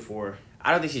 or 4.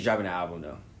 I don't think she's dropping an album,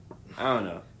 though. I don't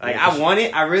know. Like, I want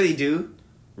it. I really do.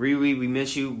 Riri, we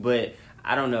miss you, but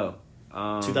I don't know.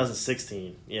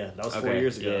 2016. Yeah, that was 4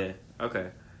 years ago. Yeah. Okay.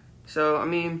 So, I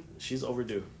mean... she's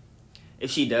overdue.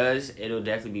 If she does, it'll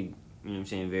definitely be, you know what I'm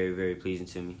saying, very, very pleasing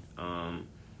to me. And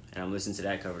I'm listening to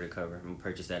that cover to cover. I'm going to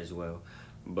purchase that as well.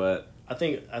 But... I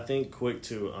think quick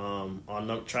too,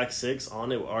 on track 6,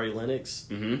 On It with Ari Lennox,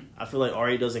 I feel like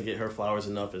Ari doesn't get her flowers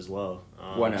enough as well.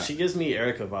 Why not? She gives me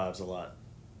Erica vibes a lot.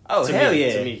 Oh, hell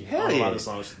yeah. To me, hell on yeah. a lot of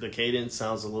songs. The cadence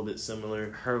sounds a little bit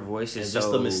similar. Her voice is just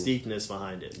the mystiqueness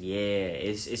behind it. Yeah,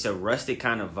 it's a rustic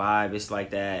kind of vibe. It's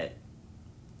like that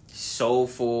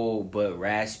soulful but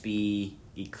raspy,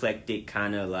 eclectic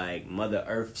kind of like Mother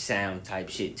Earth sound type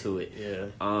shit to it. Yeah.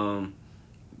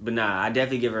 But nah, I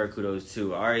definitely give her kudos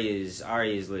too. Ari is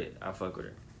lit. I fuck with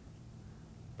her.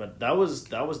 But that was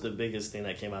the biggest thing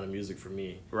that came out of music for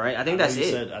me. Right, I think that's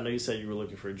it. I know you said you were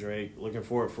looking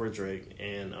forward for Drake,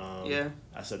 and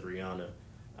I said Rihanna.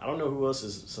 I don't know who else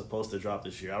is supposed to drop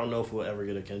this year. I don't know if we'll ever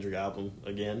get a Kendrick album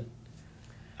again.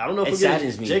 I don't know if we'll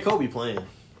get J. Cole be playing.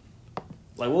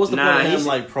 Like, what was the point of him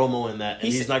like promoing that,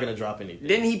 and he's not gonna drop anything?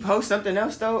 Didn't he post something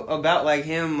else though about like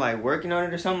him like working on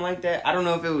it or something like that? I don't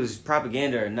know if it was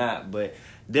propaganda or not, but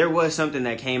there was something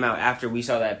that came out after we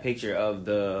saw that picture of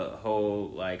the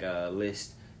whole like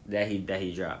list that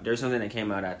he dropped. There's something that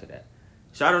came out after that,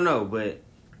 so I don't know, but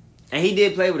and he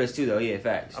did play with us too though. Yeah,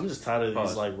 facts. I'm just tired of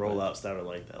these like rollouts that are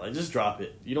like that. Like, just drop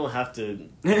it. You don't have to.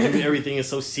 Everything is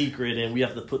so secret, and we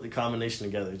have to put the combination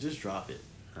together. Just drop it.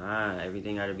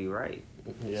 Everything got to be right.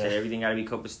 Yeah. So everything got to be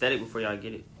copacetic before y'all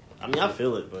get it. I mean, I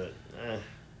feel it, but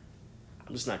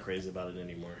I'm just not crazy about it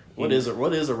anymore. What is a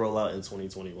rollout in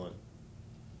 2021?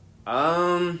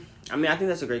 I mean, I think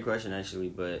that's a great question actually,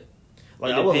 but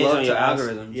like, it depends on your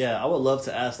algorithms. Yeah, I would love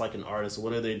to ask like an artist,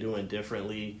 what are they doing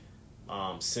differently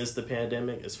since the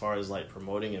pandemic, as far as like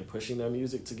promoting and pushing their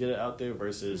music to get it out there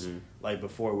versus like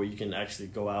before, where you can actually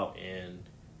go out and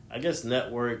I guess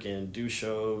network and do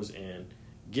shows and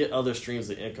get other streams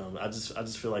of income. I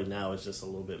just feel like now it's just a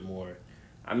little bit more.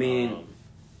 I mean,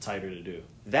 tighter to do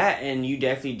that, and you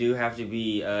definitely do have to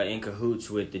be in cahoots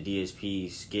with the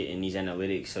DSPs getting these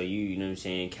analytics, so you know what I'm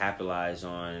saying, capitalize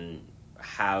on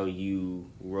how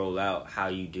you roll out, how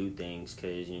you do things,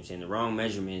 because you know what I'm saying, the wrong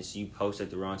measurements, you post at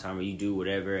the wrong time or you do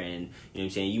whatever, and you know what I'm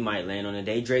saying, you might land on a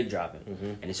day Drake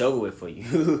dropping, and it's over with for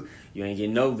you. You ain't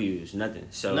getting no views, nothing.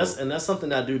 So that's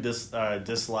something I do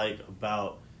dislike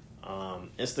about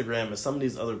Instagram and some of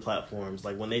these other platforms.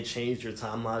 Like when they change your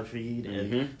timeline feed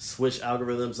and switch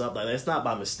algorithms up, like that's not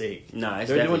by mistake. No,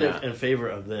 they're doing it in favor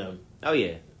of them. Oh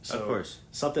yeah. So of course.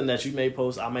 Something that you may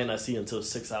post, I may not see until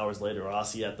 6 hours later, or I'll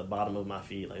see at the bottom of my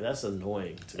feed. Like, that's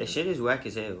annoying to me. That shit is whack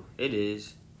as hell. It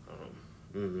is.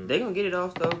 They gonna get it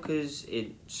off, though, because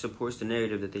it supports the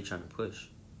narrative that they trying to push.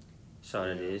 That's all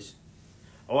it is.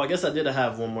 Oh, I guess I did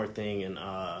have one more thing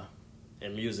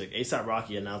in music. A$AP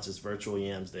Rocky announced his virtual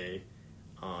Yams Day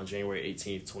on January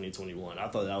 18th, 2021. I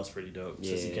thought that was pretty dope,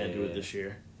 since he can't do it this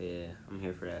year. Yeah, I'm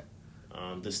here for that.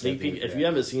 The sneak peek, if you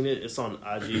haven't seen it, it's on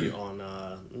IG on,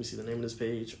 let me see the name of this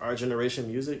page, Our Generation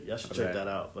Music. Y'all should check that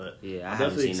out. But yeah, I'm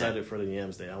definitely excited for the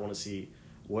Yams Day. I want to see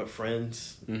what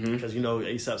friends, because you know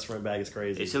A$AP's friend bag is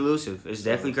crazy. It's elusive. It's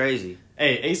definitely crazy.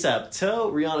 Hey, A$AP,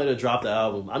 tell Rihanna to drop the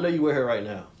album. I know you with her right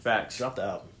now. Facts. Drop the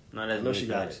album. No, that's I know she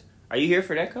got it. Are you here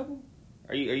for that couple?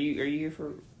 Are you here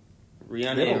for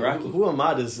Rihanna and Rocky? Who am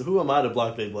I to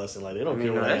block their blessing? Like, they don't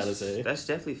care what I gotta say. That's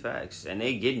definitely facts, and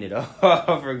they getting it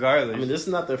off regardless. I mean, this is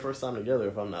not their first time together,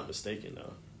 if I'm not mistaken.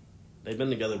 Though they've been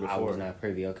together before. I was not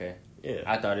privy. Okay. Yeah,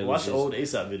 I thought it was. Watch old A$AP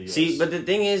videos. See, but the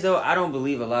thing is, though, I don't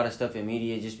believe a lot of stuff in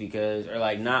media just because, or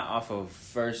like not off of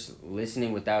first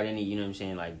listening without any, you know what I'm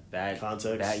saying, like bad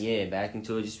context. Back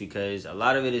into it, just because a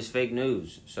lot of it is fake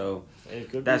news. So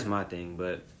that's my thing.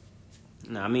 But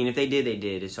no, I mean, if they did, they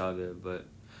did. It's all good. But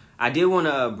I did want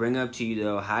to bring up to you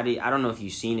though, I don't know if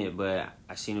you've seen it, but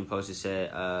I seen a post that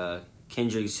said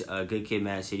Kendrick's Good Kid,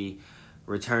 Mad City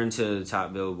returned to the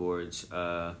top billboards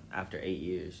after 8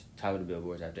 years. Top of the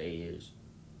billboards after 8 years.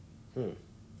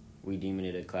 We deeming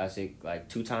it a classic like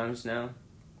 2 times now,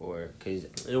 or because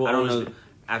I don't know.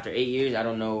 After 8 years, I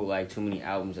don't know like too many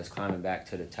albums that's climbing back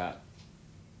to the top.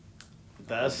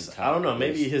 I don't know.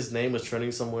 Maybe his name was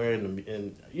trending somewhere,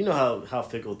 and you know how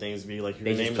fickle things be. Like your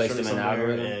name is trending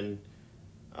somewhere, and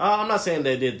I'm not saying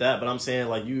they did that, but I'm saying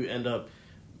like you end up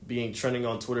being trending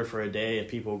on Twitter for a day, and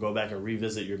people go back and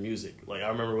revisit your music. Like I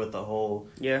remember with the whole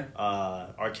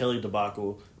R. Kelly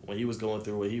debacle, when he was going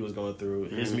through what he was going through,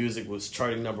 his music was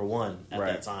charting #1 at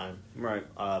that time, right?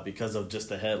 Because of just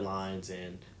the headlines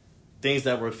and things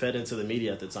that were fed into the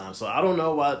media at the time. So I don't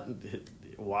know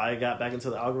why it got back into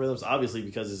the algorithms. Obviously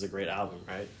because it's a great album,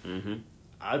 right?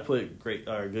 I'd put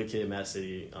Good Kid, Mad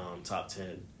City top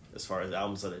 10 as far as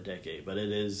albums of the decade, but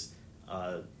it is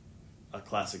a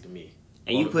classic to me.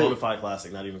 And you put bonafide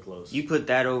classic, not even close. You put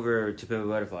that over To Pimp a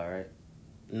Butterfly, right?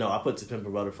 No, I put To Pimp a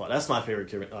Butterfly. That's my favorite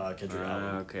Kendrick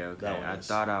album. Okay. I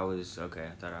thought I was.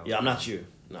 Yeah, I'm not you.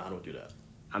 No, I don't do that.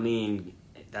 I mean,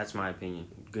 that's my opinion.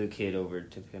 Good Kid over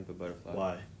To Pimp a Butterfly.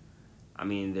 Why? I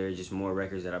mean, there are just more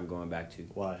records that I'm going back to.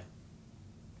 Why?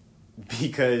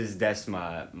 Because that's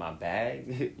my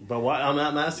bag. But why? I'm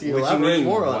not asking you to elaborate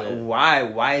more on it.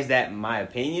 Why is that my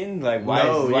opinion? Like, why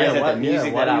is that the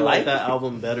music that I like? That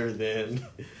album better than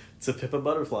To Pimp a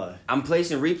Butterfly? I'm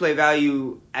placing replay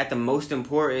value at the most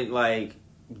important like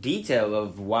detail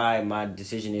of why my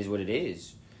decision is what it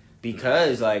is.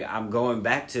 Because like I'm going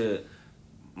back to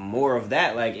more of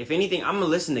that. Like, if anything, I'm gonna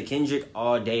listen to Kendrick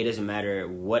all day. It doesn't matter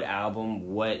what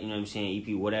album, what, you know what I'm saying,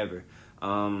 EP, whatever.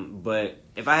 But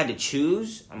if I had to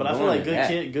choose, I feel like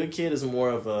Good Kid is more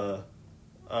of a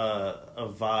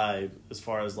vibe as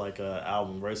far as like a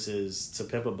album versus To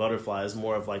Pimp a Butterfly is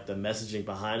more of like the messaging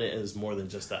behind it is more than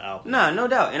just the album. Nah, no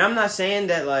doubt. And I'm not saying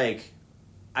that, like,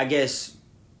 I guess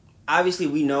obviously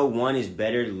we know one is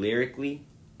better lyrically.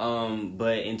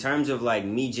 But in terms of like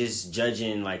me just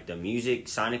judging like the music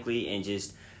sonically and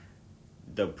just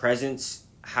the presence,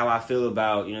 how I feel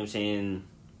about, you know what I'm saying,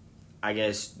 I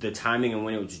guess the timing and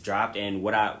when it was dropped and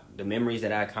the memories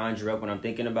that I conjure up when I'm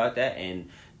thinking about that and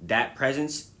that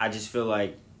presence, I just feel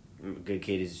like Good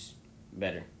Kid is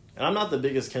better. And I'm not the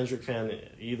biggest Kendrick fan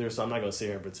either, so I'm not gonna sit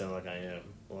here and pretend like I am.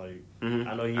 Like,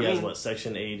 I know he has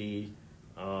Section 80.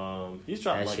 He's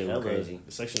dropping like hella crazy.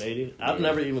 Section 80. I've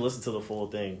never even listened to the full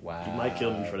thing. Wow. You might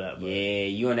kill me for that. But yeah,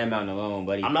 you on that mountain alone,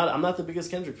 buddy. I'm not the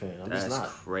biggest Kendrick fan. That's just not.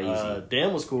 Crazy.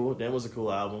 Damn was cool. Damn was a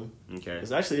cool album. Okay.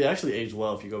 It actually aged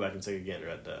well if you go back and take a gander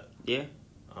at that. Yeah.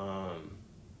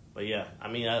 But yeah, I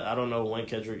mean, I don't know when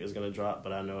Kendrick is gonna drop,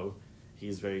 but I know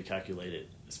he's very calculated,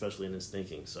 especially in his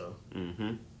thinking. So.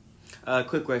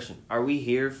 Quick question: are we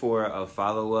here for a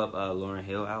follow-up Lauryn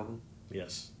Hill album?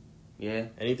 Yes. Yeah.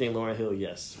 Anything Lauryn Hill,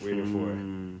 yes, we're here for it.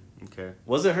 Okay.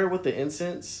 Was it her with the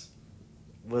incense?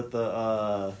 With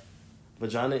the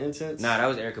vagina incense? Nah, that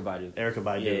was Erykah Badu. Erykah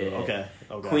Badu. Yeah.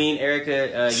 Okay. Queen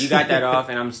Erykah, you got that off,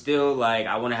 and I'm still like,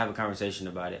 I want to have a conversation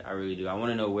about it. I really do. I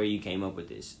want to know where you came up with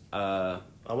this. I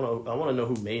want to know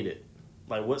who made it.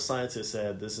 Like, what scientist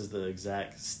said this is the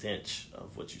exact stench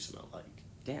of what you smell like?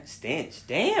 Damn, stench.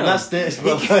 Damn. Not stench,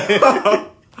 but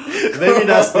like, maybe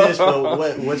not stench,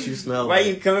 but what you smell Why like.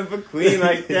 you coming for Queen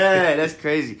like that? That's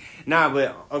crazy. Nah,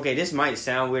 but, okay, this might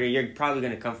sound weird. You're probably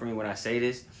going to come for me when I say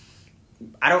this.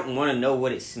 I don't want to know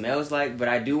what it smells like, but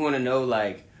I do want to know,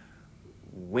 like,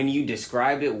 when you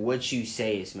describe it, what you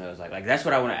say it smells like. Like, that's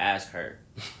what I want to ask her.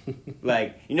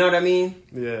 Like, you know what I mean?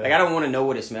 Yeah. Like, I don't want to know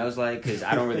what it smells like because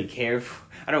I don't really care.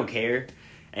 I don't care.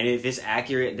 And if it's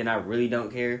accurate, then I really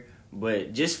don't care.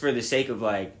 But just for the sake of,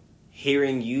 like,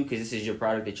 hearing you, because this is your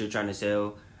product that you're trying to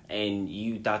sell, and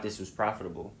you thought this was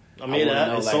profitable. I mean,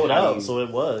 it sold out, so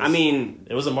it was. I mean...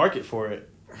 It was a market for it.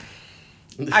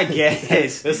 I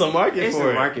guess. It's a market for it. It's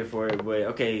a market for it, but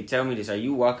okay, tell me this. Are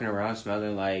you walking around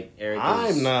smelling like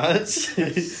Erykah's... I'm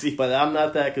not. But I'm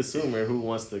not that consumer who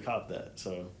wants to cop that.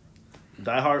 So,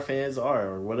 diehard fans are,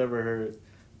 or whatever her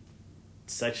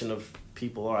section of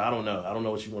people are. I don't know. I don't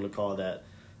know what you want to call that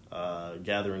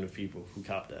gathering of people who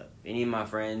cop that. Any of my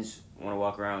friends want to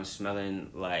walk around smelling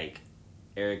like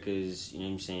Erykah's, you know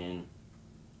what I'm saying?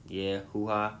 Yeah,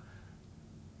 hoo-ha.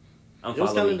 It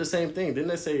was kind of the same thing. Didn't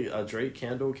they say a Drake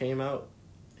candle came out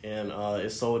and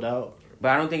it sold out? But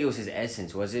I don't think it was his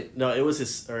essence, was it? No, it was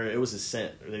his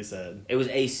scent. They said it was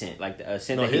a scent, like a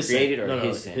scent that he created, or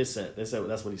his scent. His scent. They said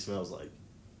that's what he smells like.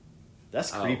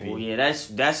 That's creepy. Well, yeah, that's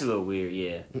a little weird.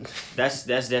 Yeah, that's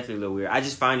definitely a little weird. I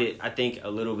just find it, I think, a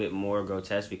little bit more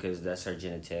grotesque because that's her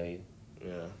genitalia.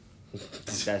 Yeah,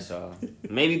 that's all.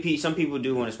 Maybe some people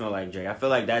do want to smell like Drake. I feel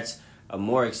like that's a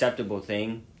more acceptable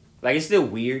thing. Like, it's still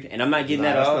weird, and I'm not getting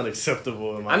that off. That's not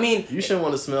acceptable. I mean, you shouldn't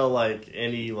want to smell like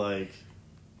anybody.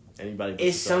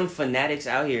 It's some fanatics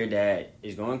out here that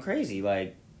is going crazy.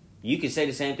 Like, you could say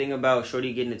the same thing about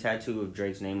Shorty getting a tattoo of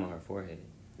Drake's name on her forehead.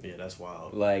 Yeah, that's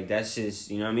wild. Like, that's just,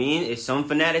 you know what I mean? It's some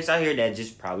fanatics out here that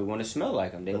just probably want to smell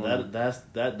like him.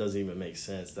 That doesn't even make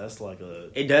sense. That's like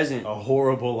it doesn't. A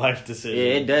horrible life decision.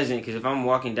 Yeah, it doesn't. Because if I'm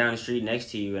walking down the street next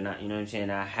to you and you know what I'm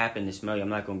saying, I happen to smell you, I'm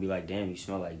not going to be like, damn, you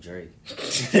smell like Drake.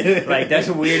 Like, that's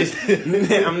the weirdest.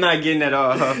 I'm not getting that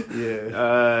off.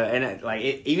 Yeah.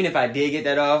 Even if I did get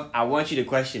that off, I want you to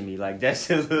question me. Like, that's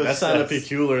a little. That's not a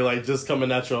peculiar, like, just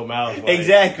coming out your mouth. Like,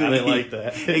 exactly. I didn't like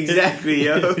that. Exactly,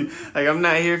 yo. Like, I'm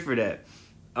not here for that.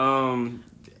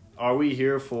 Are we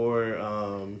here for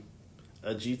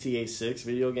a GTA 6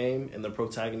 video game and the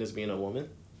protagonist being a woman?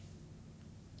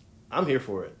 I'm here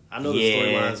for it. I know the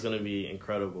storyline is going to be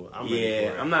incredible. I'm ready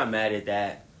for it. I'm not mad at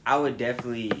that. I would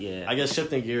definitely, I guess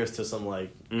shifting gears to some,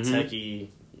 like, techie,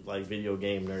 like, video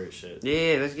game nerd shit.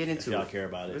 Yeah, let's get into it. If y'all care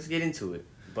about it. Let's get into it.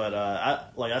 But,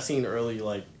 I seen early,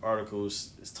 like,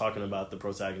 articles talking about the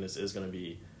protagonist is going to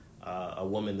be a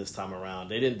woman this time around.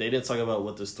 They didn't talk about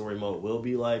what the story mode will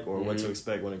be like or what to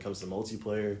expect when it comes to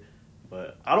multiplayer.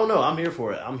 But I don't know. I'm here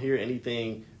for it. I'm here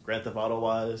anything Grand Theft Auto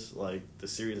wise. Like, the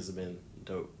series has been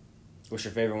dope. What's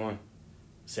your favorite one?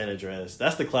 San Andreas.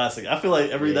 That's the classic. I feel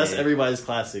like that's everybody's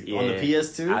classic. Yeah. On the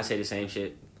PS2, I say the same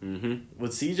shit.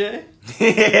 With CJ.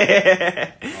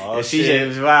 CJ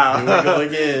was wild. Here we go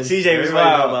again. CJ was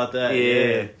wild about that.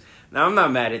 Yeah. No, I'm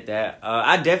not mad at that.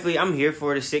 I'm here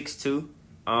for the 6'2".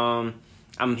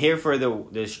 I'm here for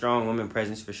the strong woman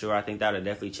presence for sure. I think that would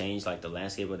definitely change like the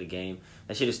landscape of the game.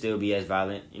 That should still be as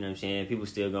violent. You know what I'm saying? People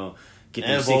still gonna get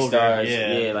them 6 stars.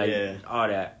 Yeah, all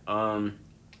that.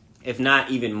 If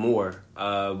not even more.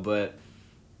 But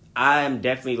I'm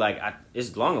definitely like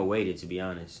it's long awaited, to be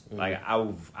honest. Mm-hmm. Like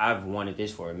I've wanted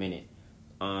this for a minute.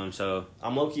 So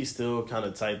I'm low-key still kind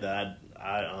of tight that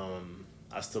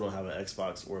I still don't have an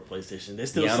Xbox or a PlayStation. They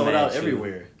still sold out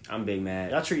everywhere. I'm big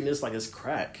mad. Y'all treating this like it's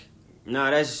crack. No,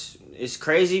 it's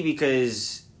crazy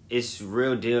because it's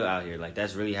real deal out here. Like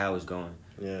that's really how it's going.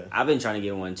 Yeah, I've been trying to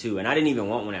get one too, and I didn't even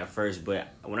want one at first. But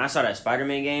when I saw that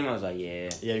Spider-Man game, I was like, yeah,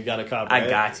 you got to cop. I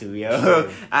got to, yo.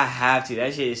 Sure. I have to.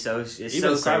 That shit is so. It's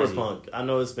even so Cyberpunk. I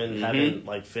know it's been having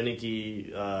like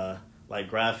finicky like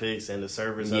graphics and the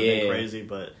servers have been crazy,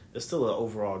 but it's still an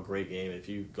overall great game if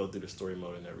you go through the story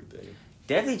mode and everything.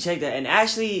 Definitely check that, and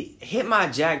actually hit my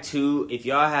jack too if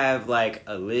y'all have like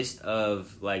a list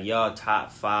of like y'all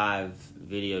top 5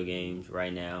 video games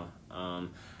right now.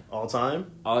 All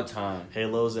time? All time.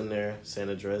 Halo's in there. San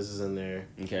Andreas is in there.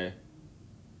 Okay.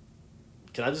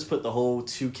 Can I just put the whole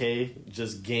 2K,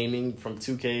 just gaming from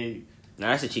 2K no,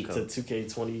 that's a cheat code. to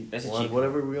 2K21? That's a cheat code.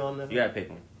 Whatever we on now? You gotta pick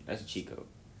one. That's a cheat code.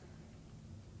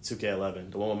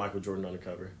 2K11, the one with Michael Jordan on the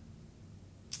cover.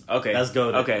 Okay. That's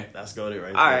goated. Okay. That's goated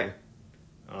right All there. right.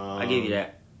 I give you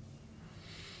that.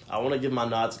 I want to give my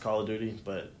nod to Call of Duty,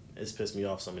 but it's pissed me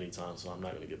off so many times, so I'm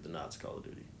not going to give the nod to Call of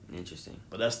Duty. Interesting.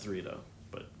 But that's 3, though.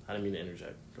 But I didn't mean to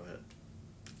interject. Go ahead.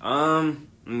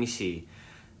 Let me see.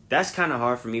 That's kind of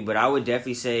hard for me, but I would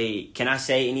definitely say, can I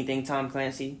say anything Tom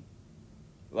Clancy?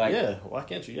 Like, yeah, why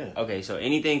can't you? Yeah. Okay, so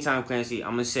anything Tom Clancy,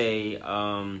 I'm going to say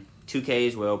 2K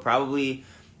as well. Probably,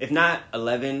 if not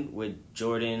 11 with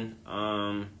Jordan,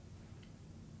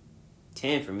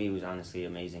 10 for me was honestly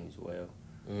amazing as well.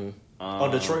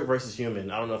 Mm-hmm. Detroit versus Human.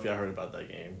 I don't know if y'all heard about that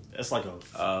game. It's like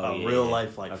a real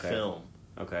life film.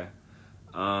 Okay.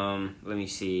 Let me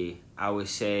see. I would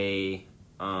say.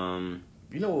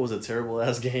 You know what was a terrible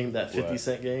ass game? That 50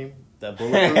 Cent game. That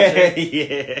bulletproof shit.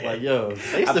 Yeah. Like yo,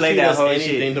 they used to feed us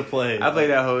anything to play. I played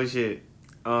that whole shit.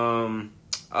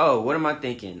 What am I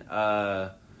thinking?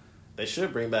 They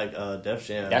should bring back Def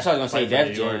Jam. That's what I was gonna say.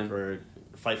 Def Jam or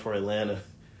Fight for Atlanta.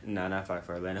 No, not Fight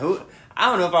for Atlanta. Who? I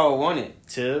don't know if I would want it.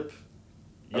 Tip.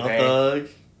 Young Thug.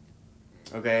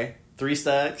 Okay. 3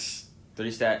 Stacks. 3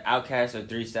 Stacks. Outkast or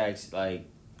 3 Stacks? Like,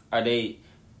 are they?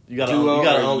 You gotta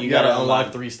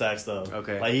unlock 3 Stacks though.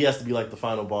 Okay. Like he has to be like the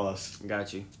final boss.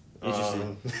 Got you.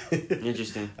 Interesting.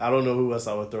 Interesting. I don't know who else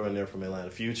I would throw in there from Atlanta.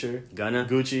 Future. Gunna.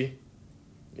 Gucci.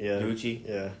 Yeah. Gucci.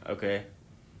 Yeah. Okay.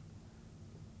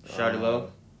 Shawty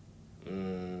Lo. I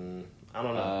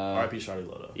don't know. R.I.P. Shawty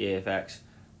Lo though. Yeah, facts.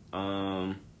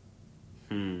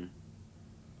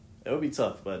 It would be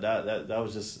tough, but that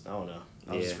was just I don't know.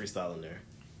 I was just freestyling there.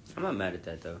 I'm not mad at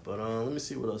that though. But let me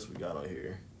see what else we got on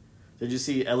here. Did you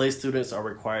see LA students are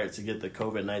required to get the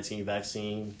COVID-19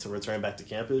 vaccine to return back to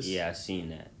campus? Yeah, I seen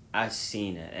that.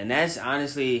 And that's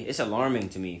honestly, it's alarming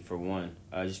to me for one,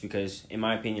 just because in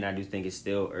my opinion, I do think it's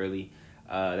still early.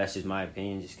 That's just my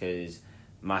opinion, just because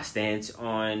my stance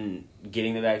on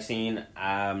getting the vaccine,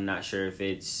 I'm not sure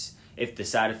if the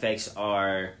side effects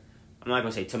are, I'm not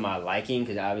going to say to my liking,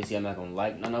 because obviously I'm not going to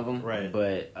like none of them. Right.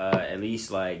 But at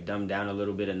least like dumbed down a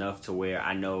little bit enough to where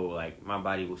I know like my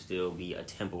body will still be a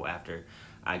temple after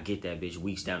I get that bitch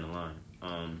weeks down the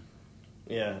line.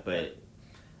 Yeah. But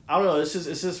I don't know. It's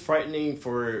just frightening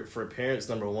for parents,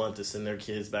 number one, to send their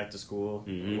kids back to school,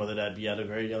 whether that be at a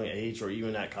very young age or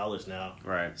even at college now.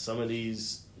 Right. Some of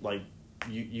these, like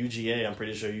UGA, I'm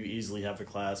pretty sure you easily have a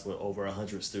class with over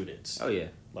 100 students. Oh, yeah.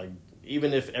 Like,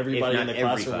 even if everybody in the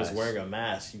classroom was wearing a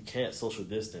mask, you can't social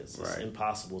distance. It's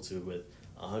impossible to with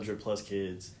 100 plus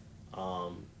kids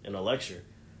in a lecture.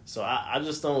 So I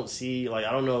just don't see, like,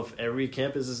 I don't know if every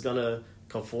campus is going to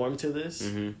conform to this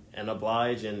and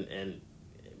oblige and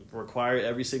require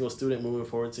every single student moving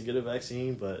forward to get a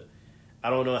vaccine, but I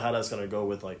don't know how that's going to go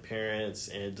with, like, parents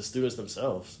and the students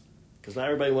themselves. Because not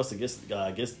everybody wants to get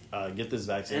this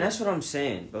vaccine. And that's what I'm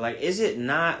saying. But, like, is it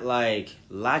not, like,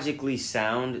 logically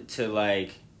sound to,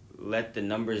 like, let the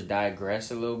numbers digress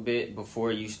a little bit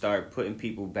before you start putting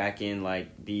people back in,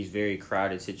 like, these very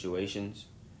crowded situations?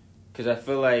 Because I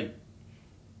feel like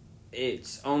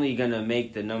it's only going to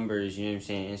make the numbers, you know what I'm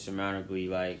saying, insurmountably,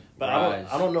 like, but rise.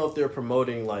 I don't know if they're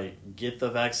promoting, like, get the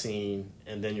vaccine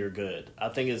and then you're good. I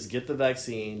think it's get the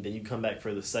vaccine, then you come back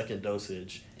for the second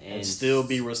dosage and still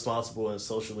be responsible and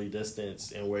socially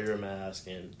distanced and wear your mask.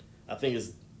 And I think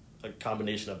it's a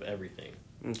combination of everything.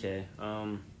 Okay.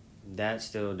 That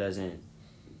still doesn't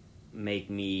make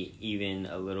me even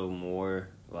a little more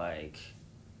like,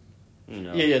 you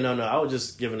know. Yeah, no. I was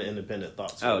just giving an independent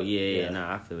thought. Oh, yeah. No,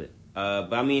 I feel it.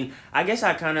 But I mean, I guess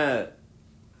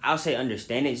I'll say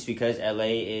understand it just because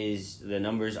LA the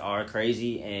numbers are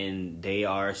crazy and they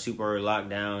are super locked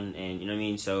down and, you know what I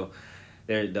mean? So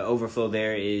the overflow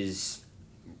there is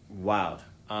wild.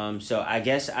 So I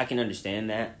guess I can understand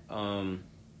that.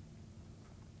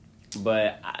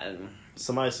 But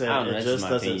somebody said I don't know, it that's just just my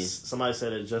doesn't. opinion. Somebody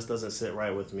said it just doesn't sit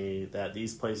right with me that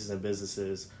these places and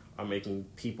businesses are making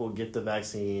people get the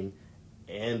vaccine,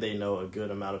 and they know a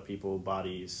good amount of people's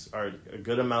bodies aren't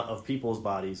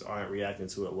reacting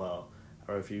to it well,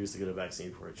 or refuse to get a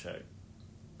vaccine for a check.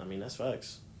 I mean, that's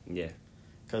facts. Yeah.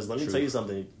 Because let me tell you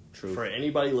something. True. For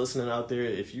anybody listening out there,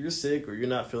 if you're sick or you're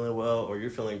not feeling well or you're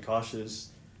feeling cautious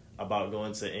about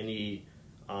going to any,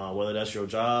 whether that's your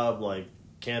job, like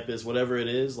campus, whatever it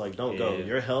is, like don't go.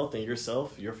 Your health and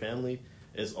yourself, your family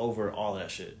is over all that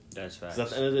shit. That's facts.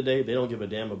 Because at the end of the day, they don't give a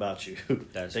damn about you.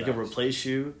 That's they facts. can replace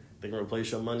you. They can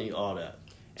replace your money, all that.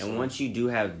 And once you do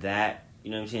have that,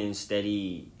 you know what I'm saying,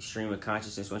 steady stream of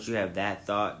consciousness, once you have that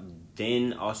thought,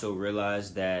 then also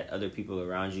realize that other people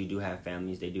around you do have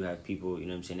families. They do have people, you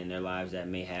know what I'm saying, in their lives that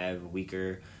may have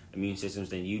weaker immune systems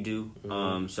than you do.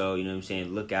 Mm-hmm. So, you know what I'm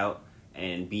saying, look out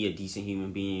and be a decent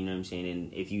human being, you know what I'm saying?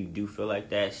 And if you do feel like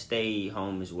that, stay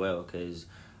home as well because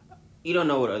you don't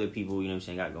know what other people, you know what I'm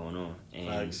saying, got going on. And,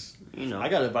 Thanks. you know. I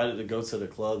got invited to go to the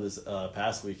club this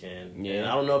past weekend. Yeah. And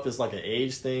I don't know if it's like an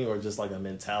age thing or just like a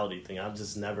mentality thing. I've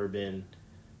just never been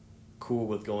cool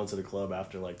with going to the club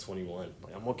after like 21.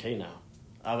 Like I'm okay now.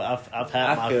 I've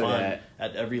had my fun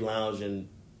at every lounge and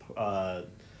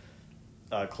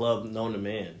club known to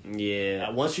man. Yeah.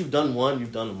 Once you've done one,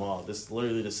 you've done them all. This is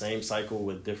literally the same cycle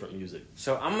with different music.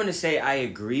 So I'm going to say I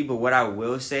agree, but what I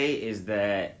will say is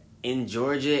that in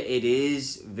Georgia, it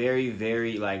is very,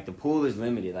 very, like, the pool is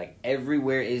limited. Like,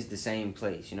 everywhere is the same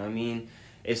place, you know what I mean?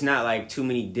 It's not, like, too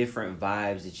many different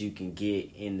vibes that you can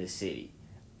get in the city.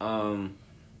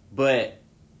 But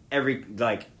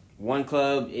one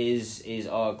club is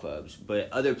all clubs.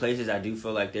 But other places, I do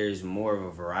feel like there's more of a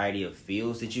variety of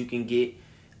feels that you can get.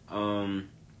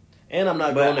 And I'm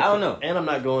not but going. I don't know. And I'm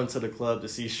not going to the club to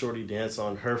see Shorty dance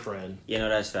on her friend. Yeah, no,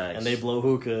 that's facts. And they blow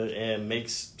hookah and make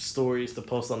stories to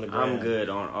post on the gram. I'm good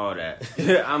on all that.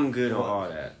 I'm good on all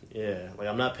that. Yeah, like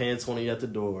I'm not paying $20 at the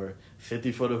door,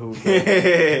 $50 for the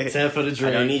hookah, 10 for the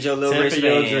drink. I don't need your little 10 for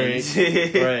your wristbands.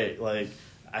 drink. Right, like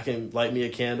I can light me a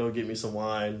candle, get me some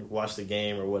wine, watch the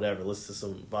game or whatever, listen to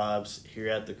some vibes here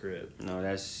at the crib. No,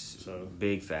 that's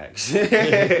big facts.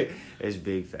 It's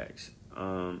big facts.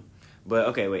 But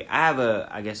okay, wait. I have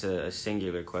a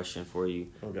singular question for you.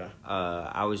 Okay.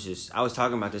 I was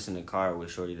talking about this in the car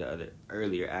with Shorty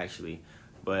earlier actually,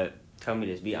 but tell me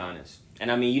this, be honest.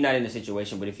 And I mean, you're not in a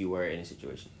situation, but if you were in a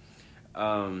situation,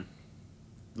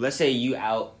 let's say you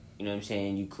out, you know what I'm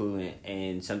saying, you cooling,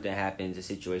 and something happens, a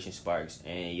situation sparks,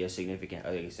 and your significant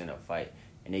other gets in a fight,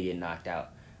 and they get knocked out.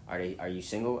 Are you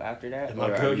single after that? If my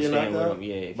girl get knocked out?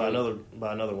 Yeah. By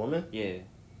another woman? Yeah.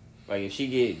 Like if she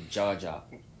get jaw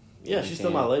dropped. Yeah, she's still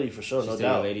my lady for sure, no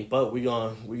doubt. Lady. But we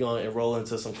gonna enroll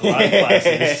into some karate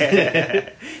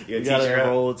classes. We gotta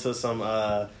enroll to some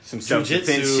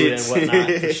jiu-jitsu and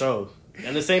whatnot for sure.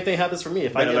 And the same thing happens for me.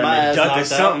 If I get my ass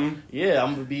knocked out, yeah,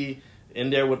 I'm gonna be in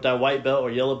there with that white belt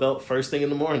or yellow belt first thing in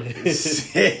the morning.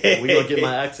 We gonna get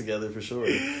my act together for sure.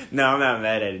 No, I'm not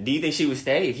mad at it. Do you think she would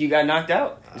stay if you got knocked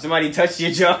out? If somebody touched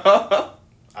your jaw?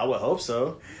 I would hope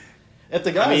so. If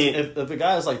the guy if the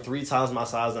guy is like 3 times my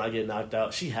size and I get knocked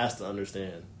out, she has to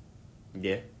understand.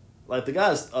 Yeah. Like the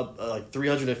guy's up like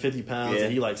 350 pounds and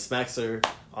he like smacks her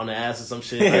on the ass or some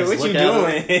shit. What you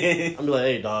doing? I'm like,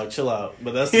 hey dog, chill out.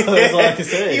 But that's all I can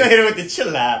say. You gonna hit her with the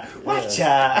chill out. Watch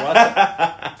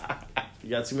out.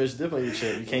 You got too much dip on your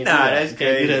chip. You can't do that. That's you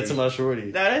crazy. Can't do that to my shorty.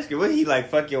 Nah, that's good. What he like?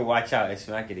 Fuck your watch out and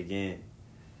smack it again.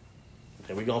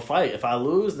 And we gonna fight. If I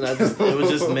lose, then it was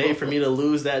just made for me to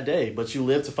lose that day. But you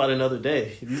live to fight another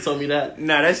day. You told me that.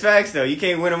 Nah, that's facts though. You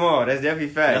can't win them all. That's definitely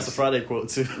facts. That's a Friday quote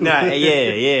too. Nah,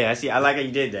 yeah. I see. I like how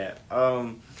you did that.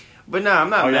 But nah, I'm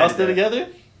not. Are mad y'all at still that. together?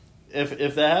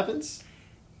 If that happens.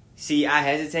 See, I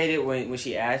hesitated when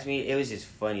she asked me. It was just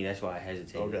funny. That's why I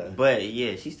hesitated. Okay. But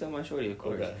yeah, she's still my shorty, of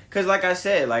course. Okay. Cause like I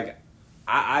said, like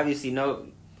I obviously know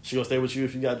she gonna stay with you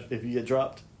if you get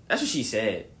dropped. That's what she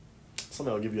said.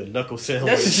 Somebody will give you a knuckle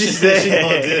sandwich. That's what she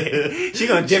said. She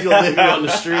gonna dip leave you on the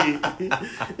street.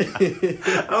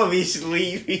 I'm gonna be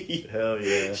sleepy. Hell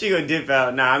yeah. She gonna dip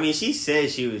out. Nah, I mean she said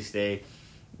she would stay,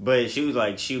 but she was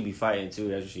like she would be fighting too.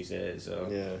 That's what she said. So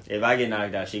yeah, if I get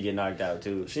knocked out, she get knocked out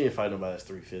too. She ain't fighting nobody that's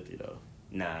 350 though.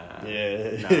 Nah.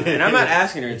 Yeah. Nah. And I'm not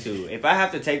asking her to. If I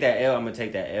have to take that L, I'm gonna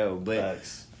take that L. But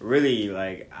Facts. really,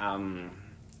 like, I'm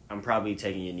probably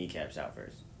taking your kneecaps out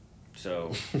first.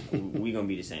 So we gonna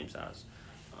be the same size.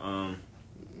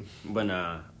 But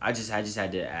nah, I just had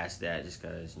to ask that just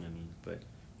cause, you know what I mean. But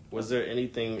was there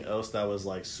anything else that was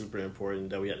like super important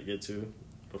that we had to get to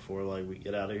before like we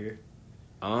get out of here?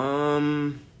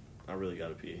 I really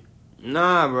gotta pee.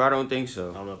 Nah, bro, I don't think so.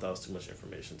 I don't know if that was too much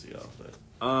information to y'all,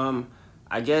 but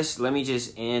I guess let me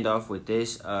just end off with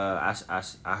this. I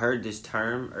heard this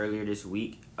term earlier this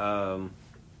week by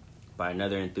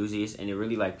another enthusiast, and it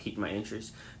really like piqued my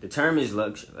interest. The term is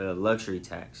luxury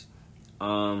tax.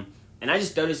 And I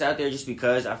just throw this out there just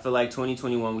because I feel like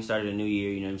 2021, we started a new year,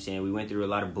 you know what I'm saying? We went through a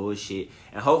lot of bullshit.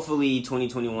 And hopefully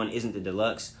 2021 isn't the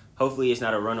deluxe. Hopefully it's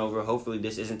not a run over. Hopefully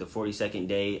this isn't the 42nd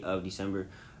day of December.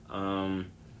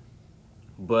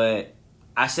 But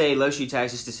I say luxury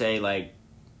tax just to say, like,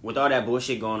 with all that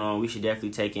bullshit going on, we should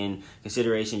definitely take in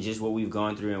consideration just what we've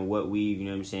gone through and what we've, you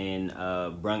know what I'm saying,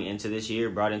 brought into this year.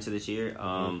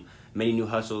 Many new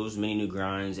hustles, many new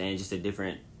grinds, and just a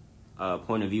different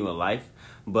point of view in life.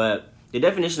 But the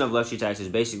definition of luxury tax is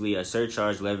basically a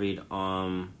surcharge levied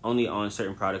only on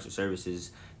certain products or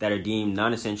services that are deemed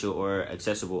non-essential or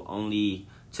accessible only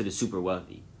to the super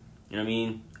wealthy. You know what I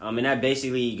mean? And that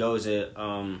basically goes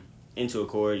into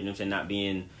accord, you know what I'm saying, not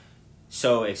being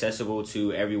so accessible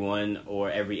to everyone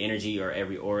or every energy or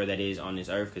every aura that is on this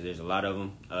earth, because there's a lot of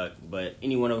them. But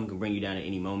any one of them can bring you down at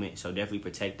any moment. So definitely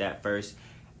protect that first.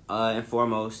 And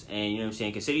foremost, and you know what I'm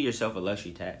saying, consider yourself a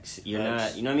luxury tax. You're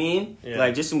not, you know what I mean? Yeah.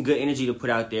 Like, just some good energy to put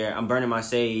out there. I'm burning my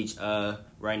sage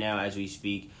right now as we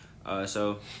speak.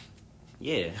 So,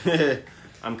 yeah.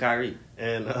 I'm Kyrie.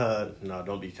 And, no,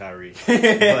 don't be Kyrie. but,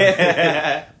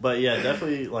 yeah,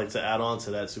 definitely, like, to add on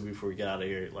to that, too, before we get out of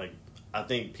here, like, I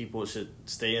think people should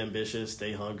stay ambitious,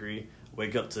 stay hungry,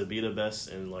 wake up to be the best,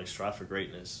 and, like, strive for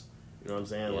greatness. You know what I'm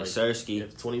saying? Yeah, like, Sirski.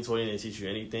 If 2020 didn't teach you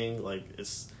anything, like,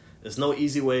 There's no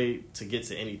easy way to get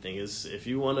to anything. If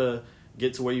you want to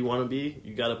get to where you want to be,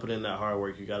 you got to put in that hard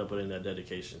work. You got to put in that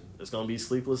dedication. It's going to be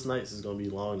sleepless nights. It's going to be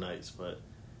long nights. But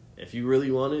if you really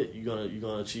want it, you're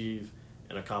gonna achieve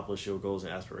and accomplish your goals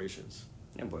and aspirations.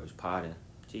 That boy was potting.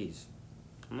 Jeez.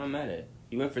 I'm not mad at it.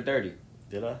 You went for 30.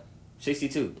 Did I?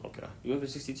 62. Okay. You went for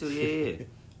 62? Yeah.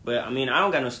 But, I mean, I don't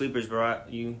got no sleepers, bro.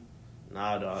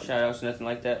 Nah, dog. Shout-outs, nothing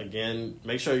like that? Again,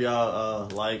 make sure y'all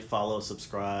like, follow,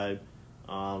 subscribe.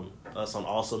 Us on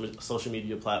all social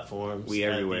media platforms. We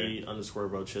everywhere.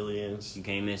 @_Brochillians. You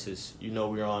can't miss us. You know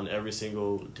we're on every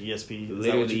single DSP.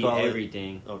 Literally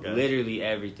everything. Okay. Literally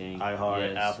everything.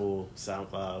 iHeart, yes. Apple,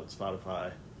 SoundCloud,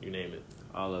 Spotify, you name it.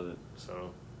 All of it.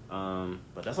 So,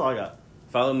 but that's all I got.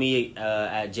 Follow me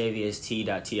at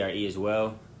jvst.tre as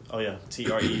well. Oh yeah,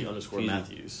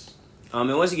 TRE_Matthews.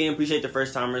 And once again, appreciate the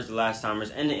first timers, the last timers,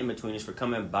 and the in-betweeners for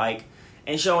coming bike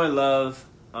and showing love.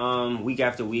 Week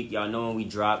after week, y'all know when we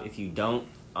drop. If you don't,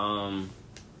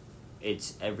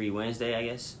 it's every Wednesday, I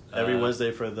guess. Every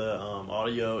Wednesday for the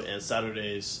audio, and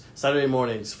Saturday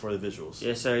mornings for the visuals.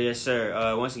 Yes, sir. Yes,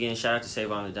 sir. Once again, shout out to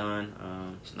Save on the Don.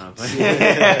 No, but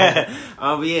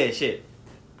yeah, shit.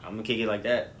 I'm gonna kick it like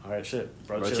that. All right, shit.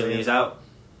 Bro, Chillian's out.